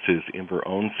experiences, in their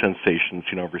own sensations,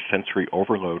 their sensory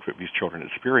overload that these children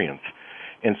experience.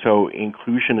 And so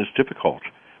inclusion is difficult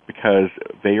because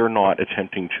they are not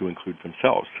attempting to include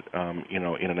themselves, in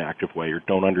an active way or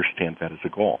don't understand that as a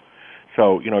goal.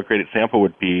 So, a great example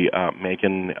would be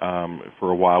Megan. For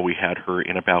a while we had her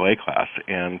in a ballet class,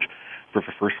 and for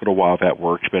the first little while that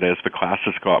worked, but as the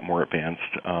classes got more advanced,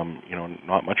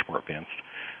 not much more advanced,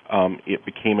 it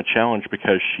became a challenge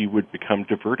because she would become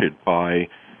diverted by,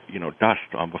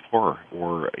 dust on the floor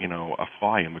or, a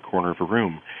fly in the corner of a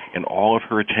room. And all of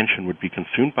her attention would be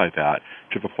consumed by that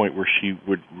to the point where she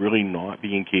would really not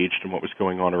be engaged in what was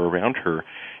going on around her.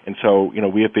 And so,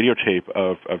 we have videotape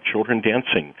of children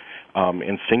dancing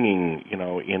and singing,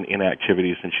 in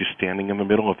activities, and she's standing in the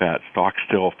middle of that, stock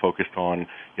still, focused on,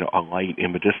 a light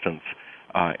in the distance,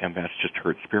 and that's just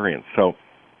her experience. So,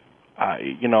 I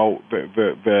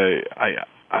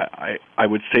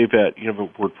would say that, the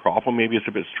word problem maybe is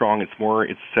a bit strong. It's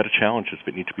a set of challenges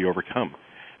that need to be overcome.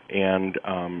 And,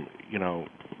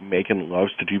 Megan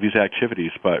loves to do these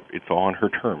activities, but it's all on her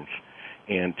terms.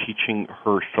 And teaching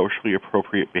her socially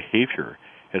appropriate behavior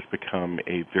has become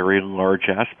a very large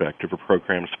aspect of the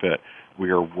programs that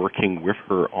we are working with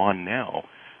her on now.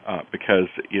 Because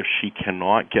if she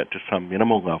cannot get to some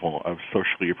minimal level of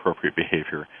socially appropriate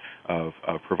behavior, of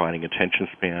providing attention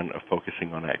span, of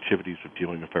focusing on activities, of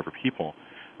dealing with other people,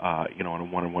 on a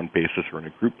one-on-one basis or on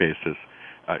a group basis,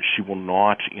 she will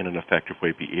not, in an effective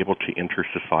way, be able to enter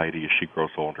society as she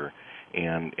grows older.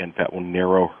 And that will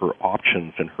narrow her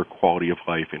options and her quality of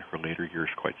life in her later years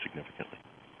quite significantly.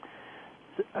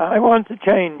 I want to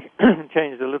change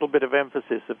a little bit of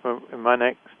emphasis in my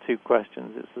next two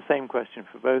questions. It's the same question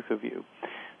for both of you.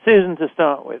 Susan, to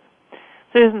start with.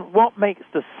 Susan, what makes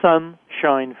the sun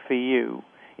shine for you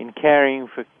in caring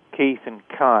for Keith and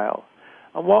Kyle?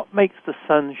 And what makes the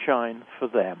sun shine for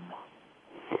them?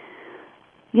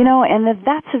 And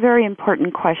that's a very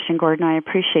important question, Gordon. I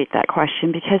appreciate that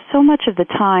question because so much of the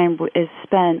time is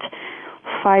spent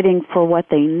fighting for what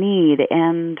they need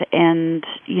and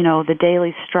the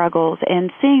daily struggles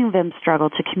and seeing them struggle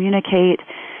to communicate,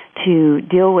 to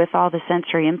deal with all the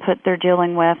sensory input they're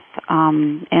dealing with,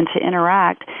 and to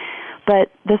interact.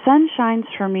 But the sun shines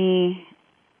for me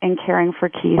in caring for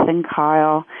Keith and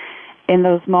Kyle in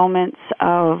those moments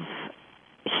of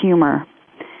humor.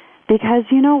 Because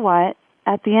you know what?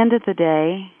 At the end of the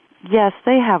day, yes,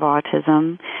 they have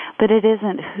autism, but it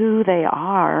isn't who they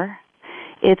are.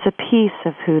 It's a piece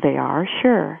of who they are,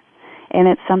 sure, and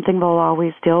it's something they'll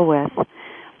always deal with.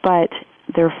 But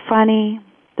they're funny,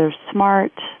 they're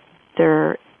smart,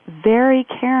 they're very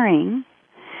caring,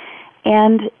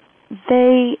 and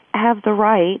they have the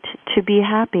right to be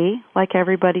happy like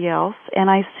everybody else. And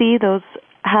I see those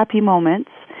happy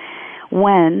moments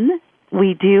when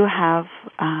we do have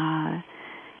a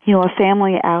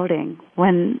family outing,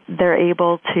 when they're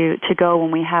able to go,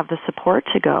 when we have the support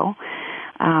to go.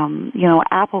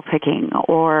 Apple picking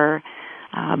or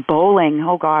bowling.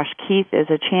 Oh gosh, Keith is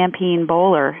a champion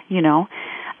bowler, and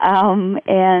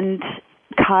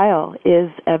Kyle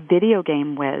is a video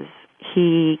game whiz.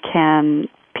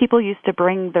 People used to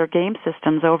bring their game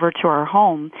systems over to our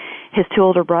home, his two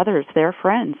older brothers, their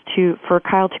friends, for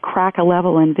Kyle to crack a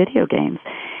level in video games.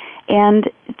 And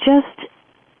just,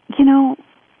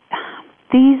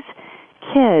 these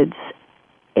kids,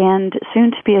 and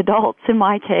soon-to-be adults in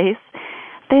my case,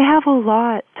 they have a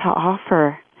lot to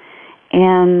offer,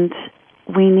 and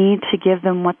we need to give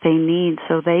them what they need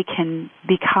so they can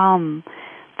become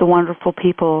the wonderful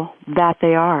people that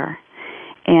they are.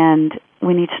 And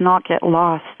we need to not get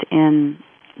lost in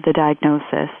the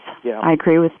diagnosis. Yeah. I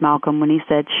agree with Malcolm when he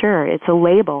said, sure, it's a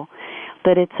label,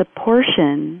 but it's a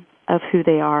portion of who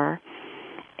they are.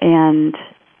 And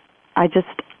I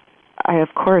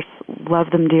of course, love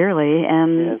them dearly,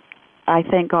 and yes. I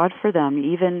thank God for them,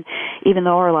 even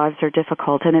though our lives are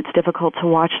difficult, and it's difficult to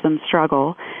watch them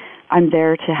struggle. I'm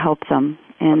there to help them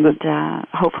and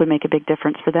hopefully make a big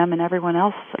difference for them and everyone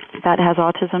else that has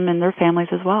autism in their families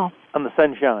as well. And the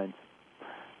sun shines.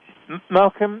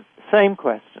 Malcolm, same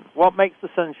question. What makes the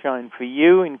sun shine for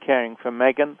you in caring for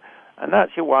Megan? And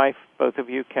that's your wife, both of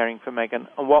you caring for Megan.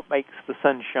 And what makes the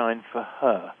sun shine for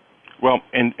her? Well,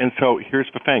 and so here's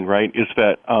the thing, right, is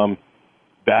that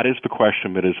that is the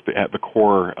question that is at the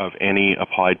core of any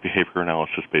applied behavior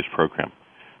analysis-based program,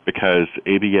 because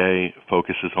ABA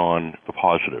focuses on the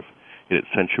positive. It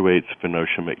accentuates the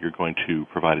notion that you're going to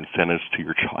provide incentives to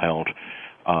your child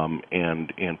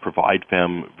and provide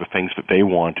them the things that they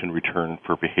want in return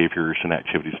for behaviors and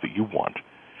activities that you want.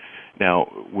 Now,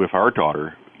 with our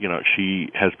daughter, she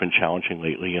has been challenging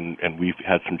lately, and we've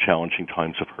had some challenging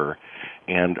times with her.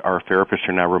 And our therapists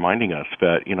are now reminding us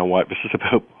that, this is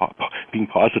about being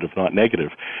positive, not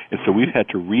negative. And so we've had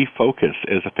to refocus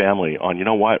as a family on,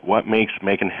 what makes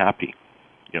Megan happy?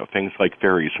 Things like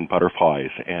fairies and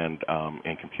butterflies and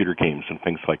computer games and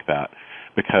things like that.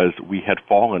 Because we had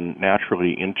fallen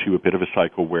naturally into a bit of a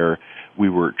cycle where we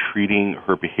were treating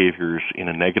her behaviors in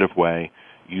a negative way,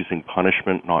 using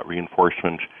punishment, not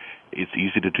reinforcement. It's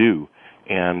easy to do.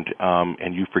 And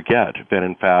you forget that,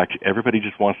 in fact, everybody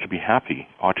just wants to be happy,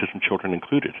 autism children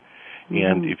included.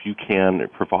 And if you can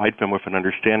provide them with an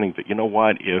understanding that, you know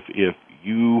what, if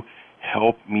you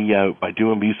help me out by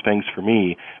doing these things for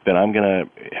me, then I'm going to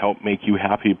help make you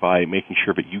happy by making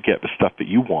sure that you get the stuff that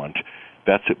you want.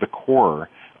 That's at the core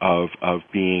of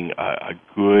being a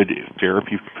good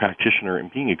therapy practitioner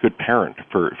and being a good parent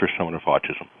for someone with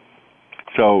autism.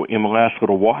 So in the last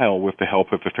little while, with the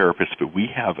help of the therapists that we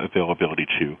have availability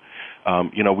to,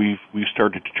 we've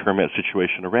started to turn that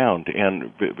situation around,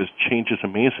 and this change is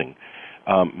amazing.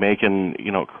 Megan,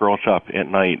 curls up at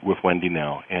night with Wendy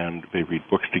now, and they read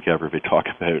books together. They talk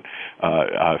about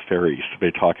fairies.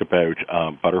 They talk about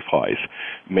butterflies.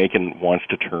 Megan wants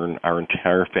to turn our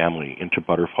entire family into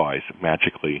butterflies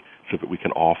magically so that we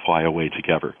can all fly away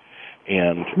together.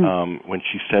 And when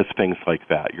she says things like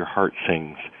that, your heart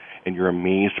sings, and you're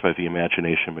amazed by the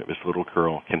imagination that this little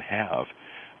girl can have.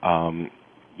 And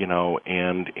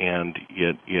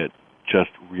it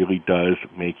just really does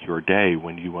make your day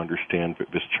when you understand that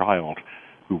this child,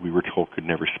 who we were told could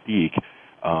never speak,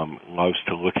 loves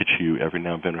to look at you every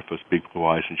now and then with those big blue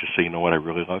eyes and just say, you know what, I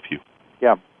really love you.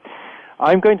 Yeah.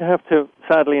 I'm going to have to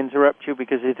sadly interrupt you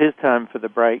because it is time for the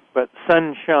break, but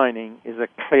sun shining is a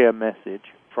clear message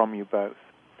from you both.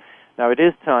 Now, it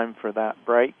is time for that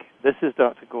break. This is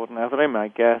Dr. Gordon Atherley. My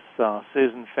guests are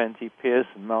Susan Fentie-Pearce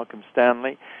and Malcolm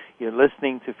Stanley. You're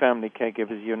listening to Family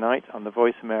Caregivers Unite on the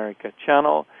Voice America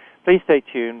channel. Please stay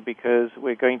tuned because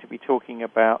we're going to be talking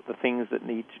about the things that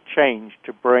need to change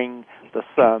to bring the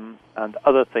sun and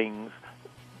other things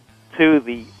to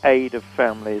the aid of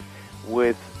families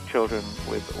with children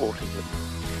with autism.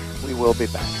 We will be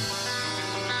back.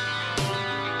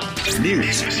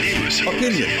 News,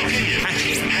 opinion,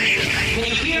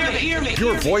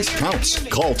 your voice counts.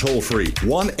 Call toll-free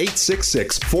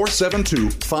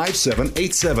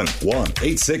 1-866-472-5787.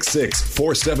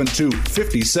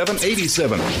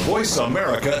 1-866-472-5787.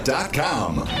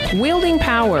 VoiceAmerica.com. Wielding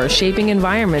power, shaping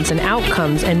environments and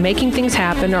outcomes, and making things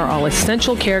happen are all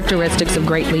essential characteristics of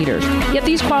great leaders. Yet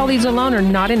these qualities alone are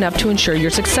not enough to ensure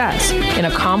your success. In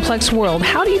a complex world,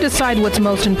 how do you decide what's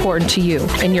most important to you?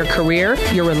 In your career,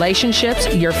 your relationships,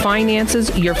 your finances,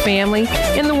 your family,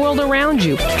 in the world around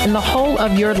you, and the whole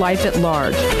of your life at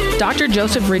large. Dr.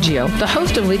 Joseph Riggio, the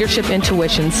host of Leadership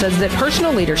Intuition, says that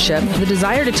personal leadership, the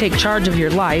desire to take charge of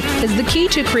your life, is the key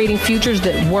to creating futures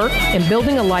that work and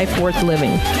building a life worth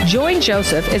living. Join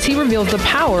Joseph as he reveals the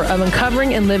power of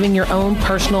uncovering and living your own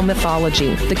personal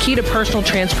mythology, the key to personal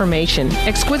transformation,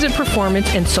 exquisite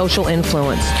performance, and social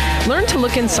influence. Learn to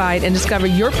look inside and discover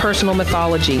your personal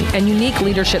mythology and unique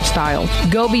leadership style.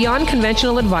 Go beyond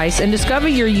conventional advice and discover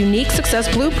your unique success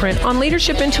blueprint on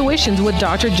Leadership Intuitions with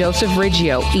Dr. Joseph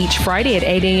Riggio each Friday at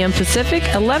 8 a.m. Pacific,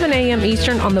 11 a.m.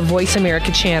 Eastern on the Voice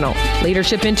America channel.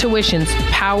 Leadership Intuitions,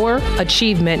 power,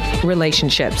 achievement,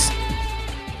 relationships.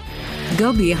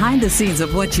 Go behind the scenes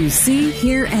of what you see,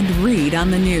 hear, and read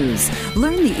on the news.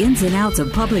 Learn the ins and outs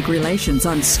of public relations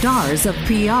on Stars of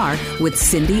PR with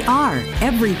Cindy R.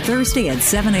 every Thursday at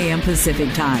 7 a.m.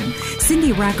 Pacific Time.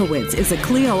 Cindy Rakowitz is a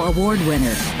Clio Award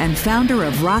winner and founder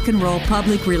of Rock and Roll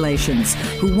Public Relations,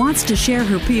 who wants to share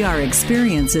her PR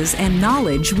experiences and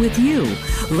knowledge with you.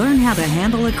 Learn how to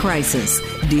handle a crisis,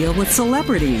 deal with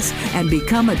celebrities, and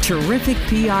become a terrific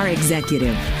PR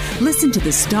executive. Listen to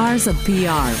the Stars of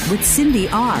PR with Cindy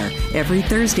R. every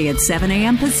Thursday at 7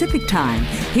 a.m. Pacific Time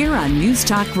here on News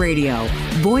Talk Radio,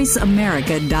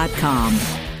 VoiceAmerica.com.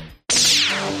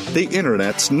 The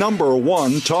Internet's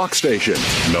 #1 talk station.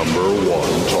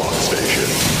 #1 talk station.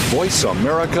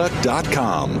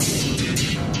 VoiceAmerica.com.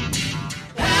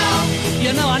 Help!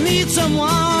 You know I need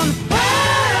someone.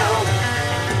 Help!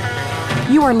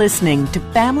 You are listening to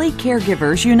Family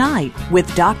Caregivers Unite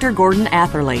with Dr. Gordon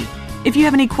Atherley. If you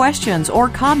have any questions or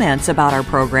comments about our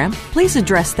program, please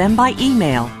address them by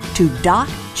email to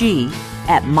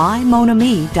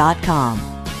docg@mymonami.com.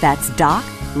 That's doc,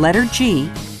 letter G,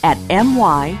 at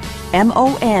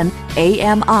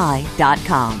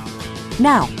mymonami.com.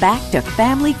 Now, back to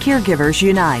Family Caregivers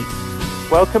Unite.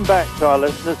 Welcome back to our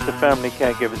listeners to Family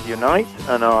Caregivers Unite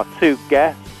and our two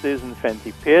guests, Susan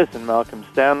Fentie-Pearce and Malcolm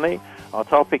Stanley. Our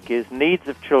topic is needs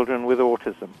of children with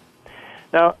autism.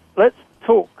 Now, let's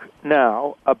talk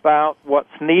now about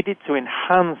what's needed to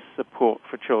enhance support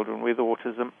for children with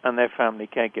autism and their family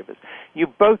caregivers. You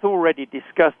both already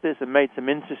discussed this and made some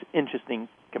interesting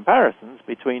comparisons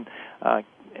between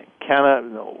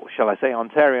Canada, or shall I say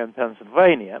Ontario and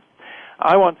Pennsylvania.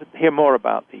 I want to hear more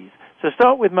about these. So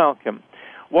start with Malcolm.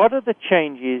 What are the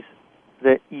changes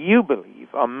that you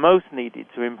believe are most needed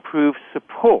to improve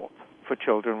support for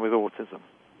children with autism?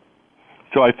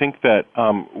 So I think that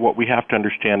what we have to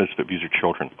understand is that these are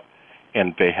children.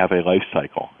 and they have a life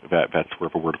cycle. That's where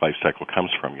the word life cycle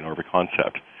comes from, the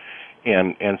concept.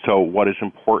 And so what is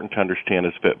important to understand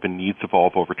is that the needs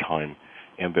evolve over time,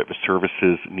 and that the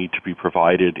services need to be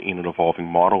provided in an evolving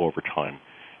model over time.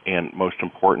 And most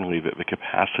importantly, that the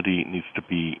capacity needs to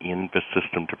be in the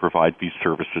system to provide these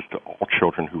services to all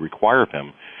children who require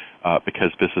them,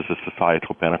 because this is a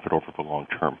societal benefit over the long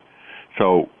term.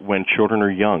 So when children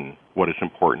are young, what is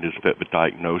important is that the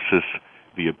diagnosis,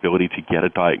 the ability to get a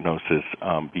diagnosis,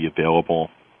 be available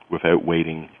without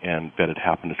waiting, and that it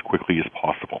happen as quickly as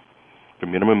possible. The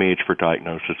minimum age for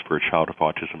diagnosis for a child with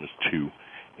autism is 2,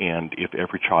 and if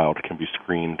every child can be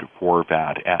screened for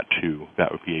that at 2,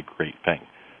 that would be a great thing.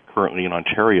 Currently in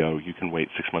Ontario, you can wait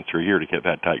 6 months or a year to get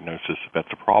that diagnosis.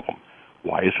 That's a problem.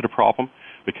 Why is it a problem?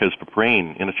 Because the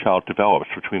brain in a child develops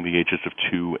between the ages of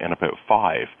 2 and about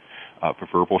 5. The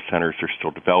verbal centers are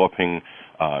still developing,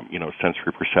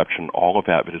 sensory perception, all of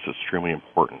that is extremely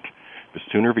important. The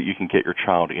sooner that you can get your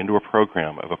child into a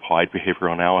program of applied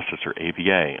behavioral analysis, or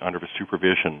ABA, under the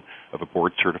supervision of a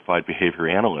board-certified behavior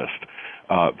analyst,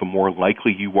 the more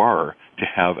likely you are to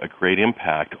have a great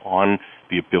impact on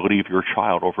the ability of your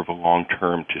child over the long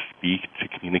term to speak, to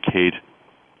communicate,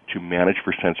 to manage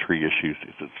for sensory issues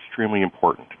is extremely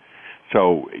important.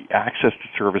 So access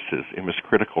to services in this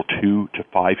critical 2 to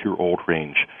 5-year-old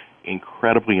range,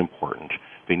 incredibly important.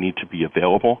 They need to be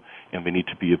available, and they need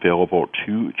to be available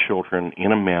to children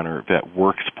in a manner that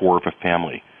works for the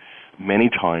family. Many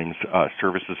times,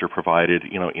 services are provided,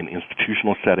 in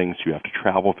institutional settings. You have to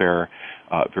travel there.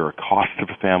 There are costs to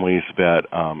the families that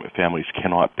families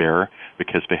cannot bear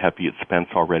because they have the expense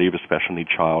already of a special need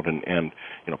child, and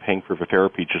paying for the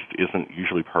therapy just isn't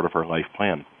usually part of our life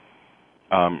plan.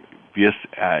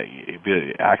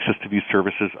 The access to these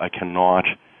services, I cannot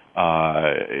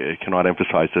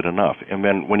emphasize it enough. And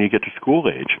then when you get to school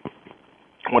age,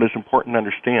 what is important to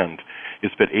understand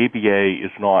is that ABA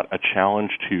is not a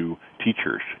challenge to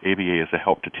teachers. ABA is a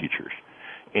help to teachers.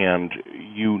 And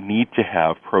you need to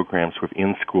have programs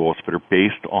within schools that are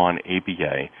based on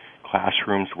ABA,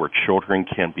 classrooms where children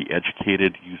can be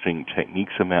educated using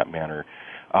techniques in that manner.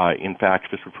 In fact,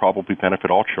 this would probably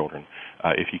benefit all children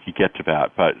if you could get to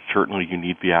that, but certainly you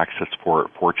need the access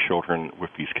for children with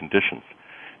these conditions.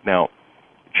 Now,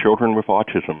 children with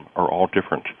autism are all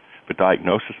different. The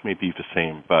diagnosis may be the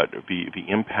same, but the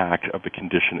impact of the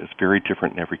condition is very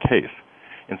different in every case.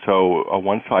 And so a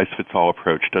one-size-fits-all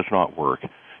approach does not work.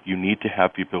 You need to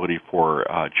have the ability for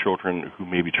children who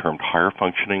may be termed higher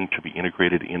functioning to be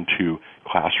integrated into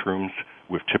classrooms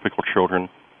with typical children.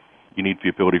 You need the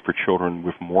ability for children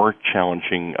with more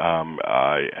challenging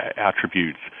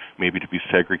attributes maybe to be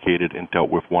segregated and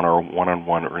dealt with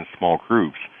one-on-one or in small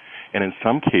groups. And in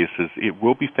some cases, it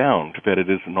will be found that it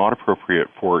is not appropriate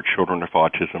for children with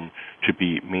autism to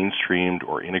be mainstreamed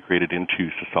or integrated into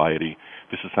society.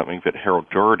 This is something that Harold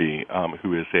Doherty,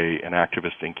 who is an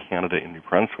activist in Canada and New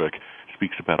Brunswick,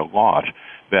 speaks about a lot,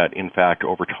 that in fact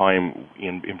over time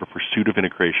in the pursuit of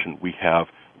integration we have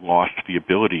lost the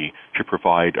ability to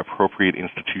provide appropriate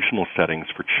institutional settings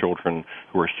for children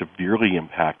who are severely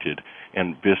impacted,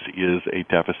 and this is a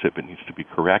deficit that needs to be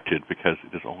corrected because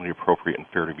it is only appropriate and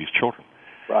fair to these children.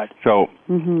 Right. So,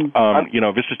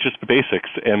 this is just the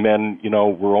basics, and then,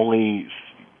 we're only,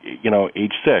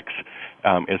 age 6,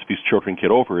 as these children get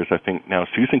over, as I think now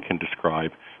Susan can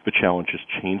describe, the challenges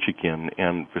change again,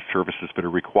 and the services that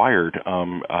are required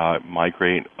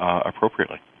migrate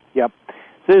appropriately. Yep.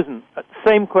 Susan,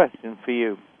 same question for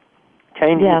you.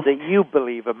 Changes that you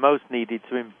believe are most needed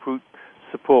to improve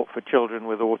support for children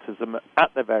with autism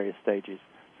at the various stages.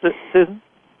 Susan?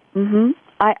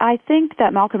 I think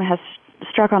that Malcolm has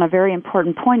struck on a very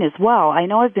important point as well. I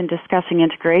know I've been discussing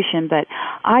integration, but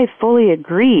I fully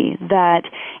agree that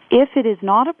if it is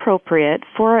not appropriate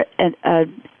for an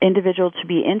individual to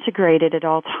be integrated at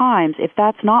all times, if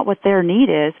that's not what their need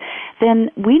is, then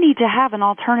we need to have an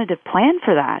alternative plan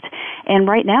for that. And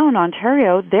right now in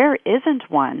Ontario, there isn't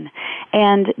one.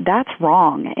 And that's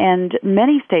wrong. And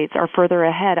many states are further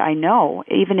ahead, I know.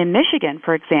 Even in Michigan,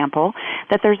 for example,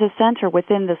 that there's a center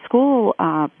within the school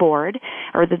board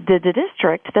or the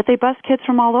district that they bus kids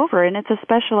from all over. And it's a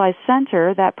specialized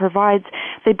center that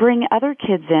they bring other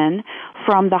kids in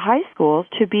from the high schools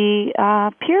to be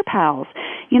peer pals.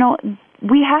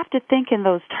 We have to think in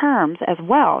those terms as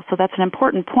well. So that's an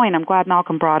important point I'm glad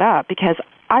Malcolm brought up, because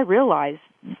I realize,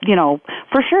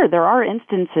 for sure there are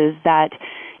instances that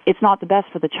it's not the best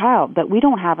for the child, but we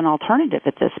don't have an alternative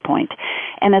at this point.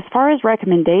 And as far as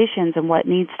recommendations and what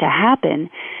needs to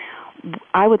happen,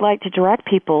 I would like to direct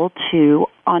people to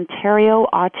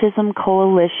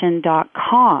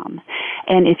OntarioAutismCoalition.com.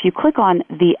 And if you click on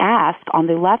the Ask on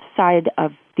the left side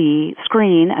of the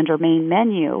screen under Main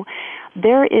Menu,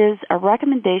 there is a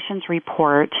recommendations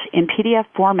report in PDF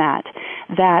format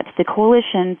that the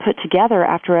coalition put together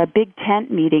after a big tent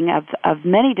meeting of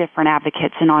many different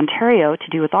advocates in Ontario to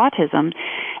do with autism.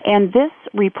 And this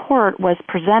report was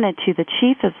presented to the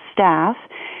Chief of Staff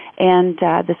and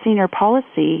the Senior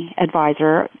Policy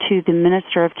Advisor to the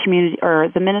Minister of Community, or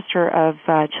the Minister of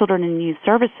Children and Youth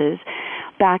Services,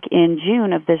 back in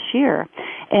June of this year.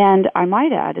 And I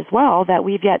might add as well that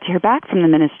we've yet to hear back from the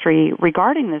ministry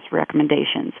regarding these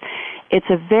recommendations. It's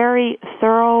a very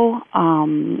thorough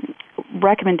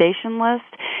recommendation list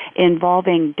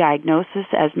involving diagnosis,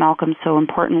 as Malcolm so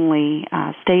importantly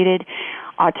stated,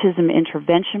 autism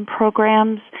intervention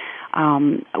programs,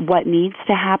 what needs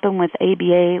to happen with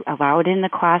ABA, allow it in the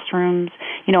classrooms,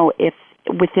 if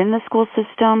within the school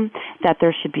system, that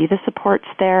there should be the supports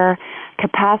there.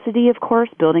 Capacity, of course,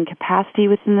 building capacity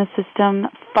within the system.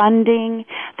 Funding.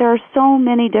 There are so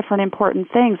many different important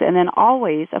things. And then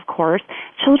always, of course,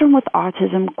 children with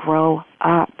autism grow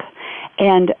up.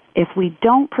 And if we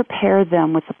don't prepare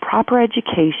them with the proper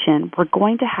education, we're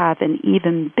going to have an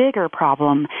even bigger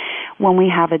problem when we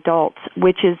have adults,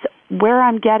 which is where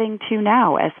I'm getting to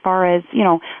now as far as,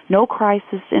 no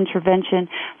crisis intervention.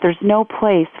 There's no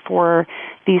place for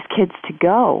these kids to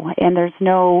go, and there's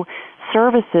no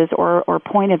services or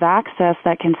point of access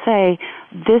that can say,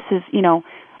 this is,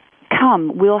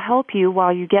 come, we'll help you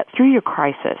while you get through your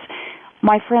crisis.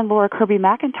 My friend Laura Kirby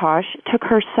McIntosh took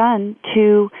her son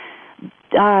to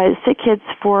Sick Kids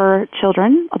for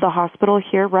Children, the hospital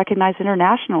here, recognized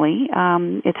internationally.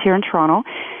 It's here in Toronto.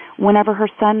 Whenever her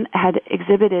son had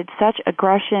exhibited such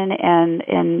aggression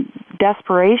and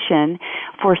desperation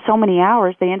for so many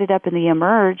hours, they ended up in the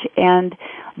Emerge, and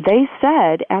they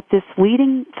said at this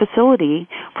leading facility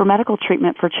for medical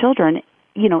treatment for children,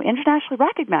 internationally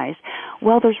recognized,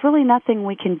 well, there's really nothing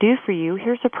we can do for you.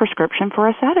 Here's a prescription for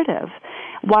a sedative.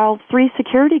 While 3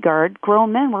 security guard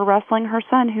grown men were wrestling her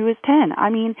son, who is 10.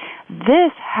 I mean,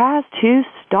 this has to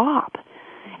stop.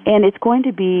 And it's going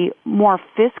to be more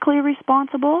fiscally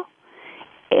responsible,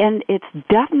 and it's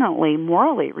definitely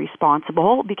morally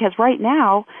responsible, because right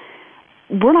now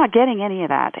we're not getting any of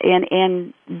that.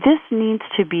 And this needs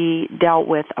to be dealt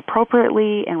with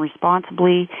appropriately and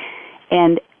responsibly,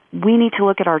 and we need to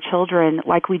look at our children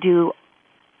like we do.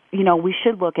 We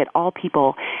should look at all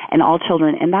people and all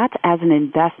children, and that's as an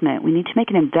investment. We need to make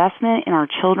an investment in our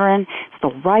children. It's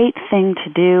the right thing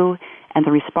to do and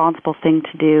the responsible thing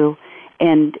to do.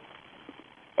 And,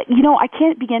 I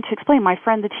can't begin to explain. My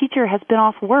friend, the teacher, has been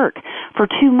off work for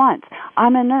 2 months.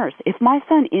 I'm a nurse. If my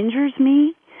son injures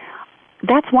me,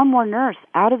 that's one more nurse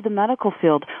out of the medical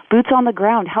field, boots on the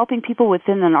ground, helping people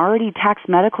within an already taxed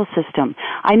medical system.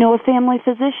 I know a family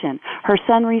physician. Her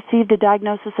son received a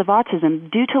diagnosis of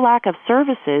autism due to lack of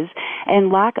services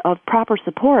and lack of proper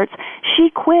supports. She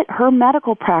quit her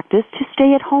medical practice to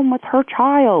stay at home with her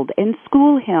child and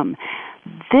school him.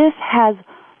 This has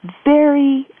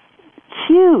very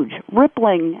huge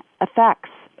rippling effects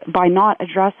by not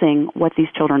addressing what these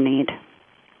children need.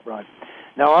 Right.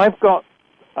 Now, I've got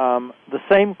the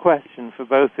same question for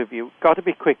both of you. Got to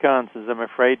be quick answers, I'm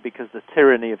afraid, because the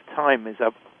tyranny of time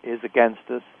is against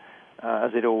us,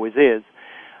 as it always is.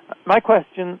 My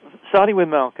question, starting with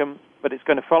Malcolm, but it's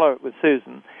going to follow it with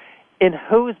Susan. In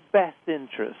whose best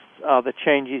interests are the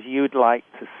changes you'd like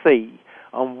to see,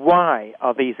 and why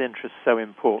are these interests so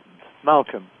important?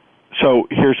 Malcolm. So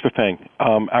here's the thing.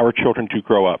 Our children do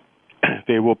grow up.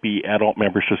 They will be adult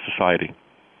members of society.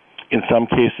 In some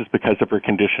cases, because of their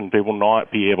condition, they will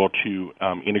not be able to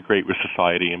integrate with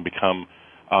society and become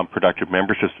productive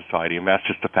members of society, and that's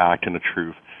just a fact and a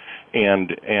truth.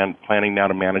 And planning now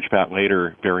to manage that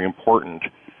later, very important,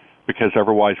 because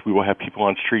otherwise we will have people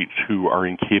on streets who are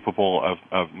incapable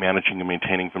of managing and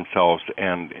maintaining themselves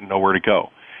and nowhere to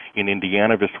go. In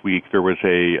Indiana this week, there was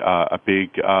a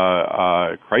big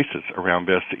crisis around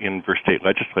this in their state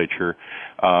legislature.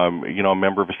 A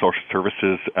member of the Social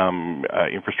Services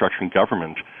Infrastructure and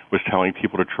Government was telling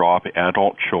people to drop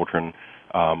adult children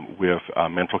with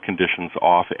mental conditions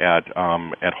off at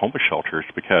homeless shelters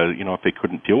because, if they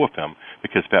couldn't deal with them,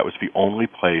 because that was the only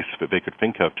place that they could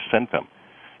think of to send them.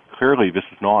 Clearly, this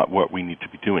is not what we need to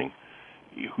be doing.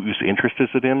 Whose interest is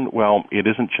it in? Well, it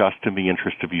isn't just in the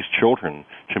interest of these children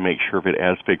to make sure that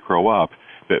as they grow up,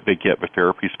 that they get the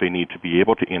therapies they need to be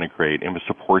able to integrate and the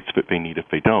supports that they need if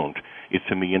they don't. It's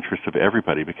in the interest of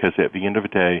everybody, because at the end of the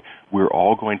day, we're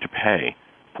all going to pay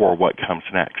for what comes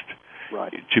next.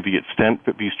 Right. To the extent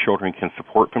that these children can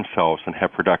support themselves and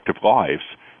have productive lives,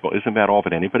 well, isn't that all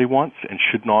that anybody wants? And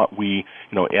should not we,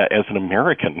 as an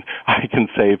American, I can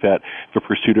say that the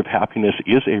pursuit of happiness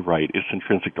is a right. It's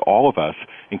intrinsic to all of us,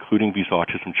 including these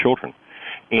autism children.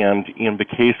 And in the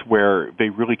case where they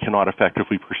really cannot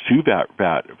effectively pursue that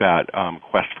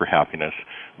quest for happiness,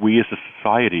 we as a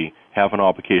society have an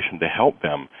obligation to help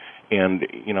them. And,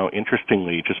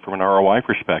 interestingly, just from an ROI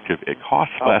perspective, it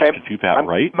costs less to do that,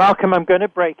 right? Malcolm, I'm going to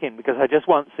break in because I just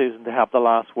want Susan to have the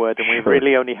last word, and we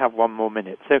really only have 1 more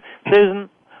minute. So, Susan,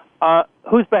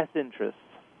 whose best interests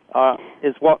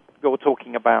is what you're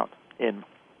talking about in?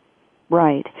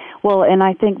 Right. Well, and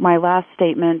I think my last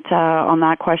statement on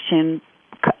that question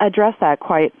address that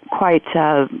quite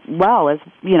well, as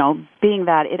being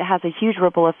that it has a huge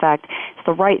ripple effect. It's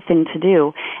the right thing to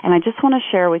do. And I just want to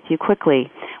share with you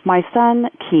quickly, my son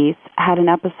Keith had an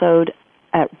episode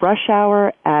at rush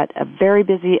hour at a very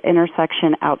busy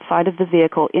intersection outside of the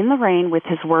vehicle in the rain with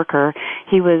his worker.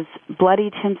 He was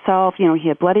bloodied himself. He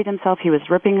had bloodied himself. He was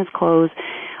ripping his clothes.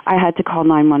 I had to call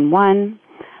 911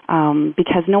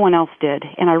 because no one else did.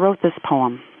 And I wrote this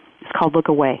poem. It's called Look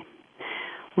Away.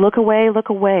 Look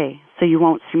away, so you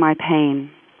won't see my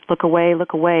pain. Look away,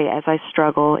 as I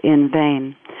struggle in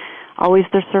vain. Always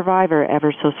the survivor,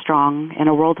 ever so strong. In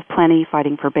a world of plenty,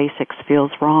 fighting for basics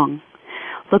feels wrong.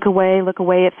 Look away,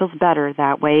 it feels better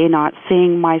that way, not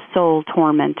seeing my soul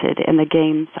tormented in the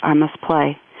games I must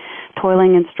play.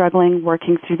 Toiling and struggling,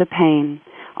 working through the pain,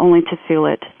 only to feel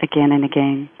it again and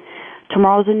again.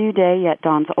 Tomorrow's a new day, yet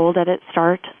dawn's old at its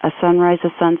start. A sunrise, a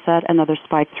sunset, another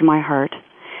spike through my heart.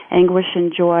 Anguish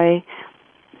and joy,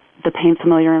 the pain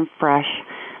familiar and fresh,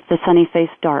 the sunny face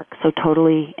dark, so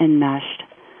totally enmeshed.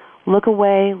 Look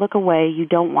away, you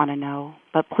don't want to know,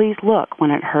 but please look when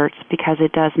it hurts because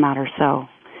it does matter so.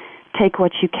 Take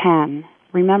what you can,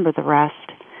 remember the rest.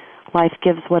 Life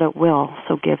gives what it will,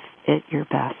 so give it your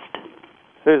best.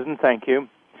 Susan, thank you.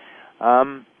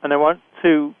 And I want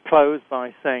to close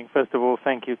by saying, first of all,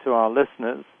 thank you to our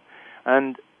listeners,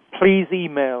 and please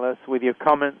email us with your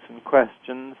comments and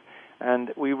questions,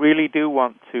 and we really do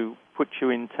want to put you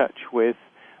in touch with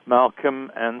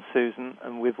Malcolm and Susan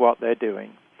and with what they're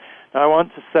doing. Now, I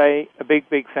want to say a big,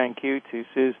 big thank you to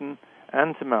Susan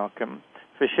and to Malcolm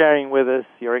for sharing with us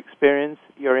your experience,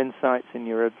 your insights, and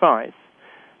your advice.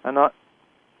 And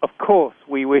of course,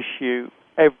 we wish you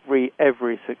every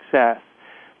success,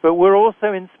 but we're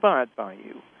also inspired by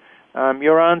you.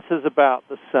 Your answers about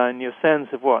the sun, your sense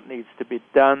of what needs to be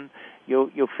done,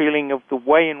 your feeling of the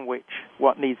way in which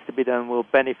what needs to be done will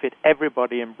benefit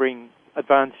everybody and bring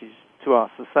advantage to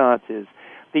our societies.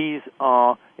 These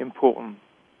are important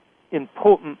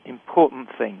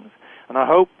things. And I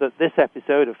hope that this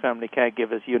episode of Family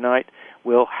Caregivers Unite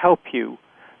will help you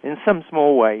in some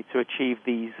small way to achieve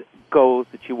these goals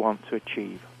that you want to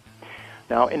achieve.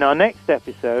 Now, in our next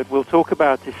episode, we'll talk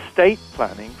about estate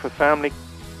planning for families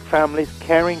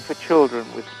caring for children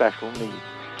with special needs.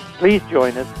 Please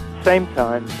join us, same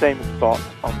time, same spot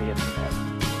on the Internet.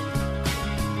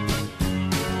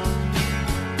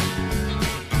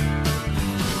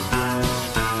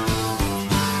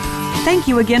 Thank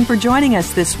you again for joining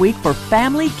us this week for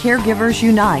Family Caregivers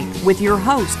Unite with your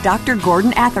host, Dr.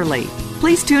 Gordon Atherley.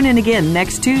 Please tune in again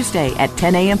next Tuesday at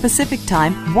 10 a.m. Pacific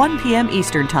Time, 1 p.m.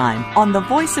 Eastern Time on the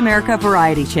Voice America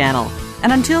Variety Channel.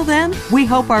 And until then, we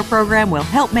hope our program will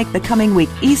help make the coming week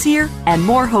easier and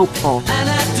more hopeful. And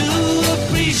I do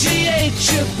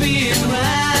appreciate you being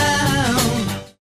right.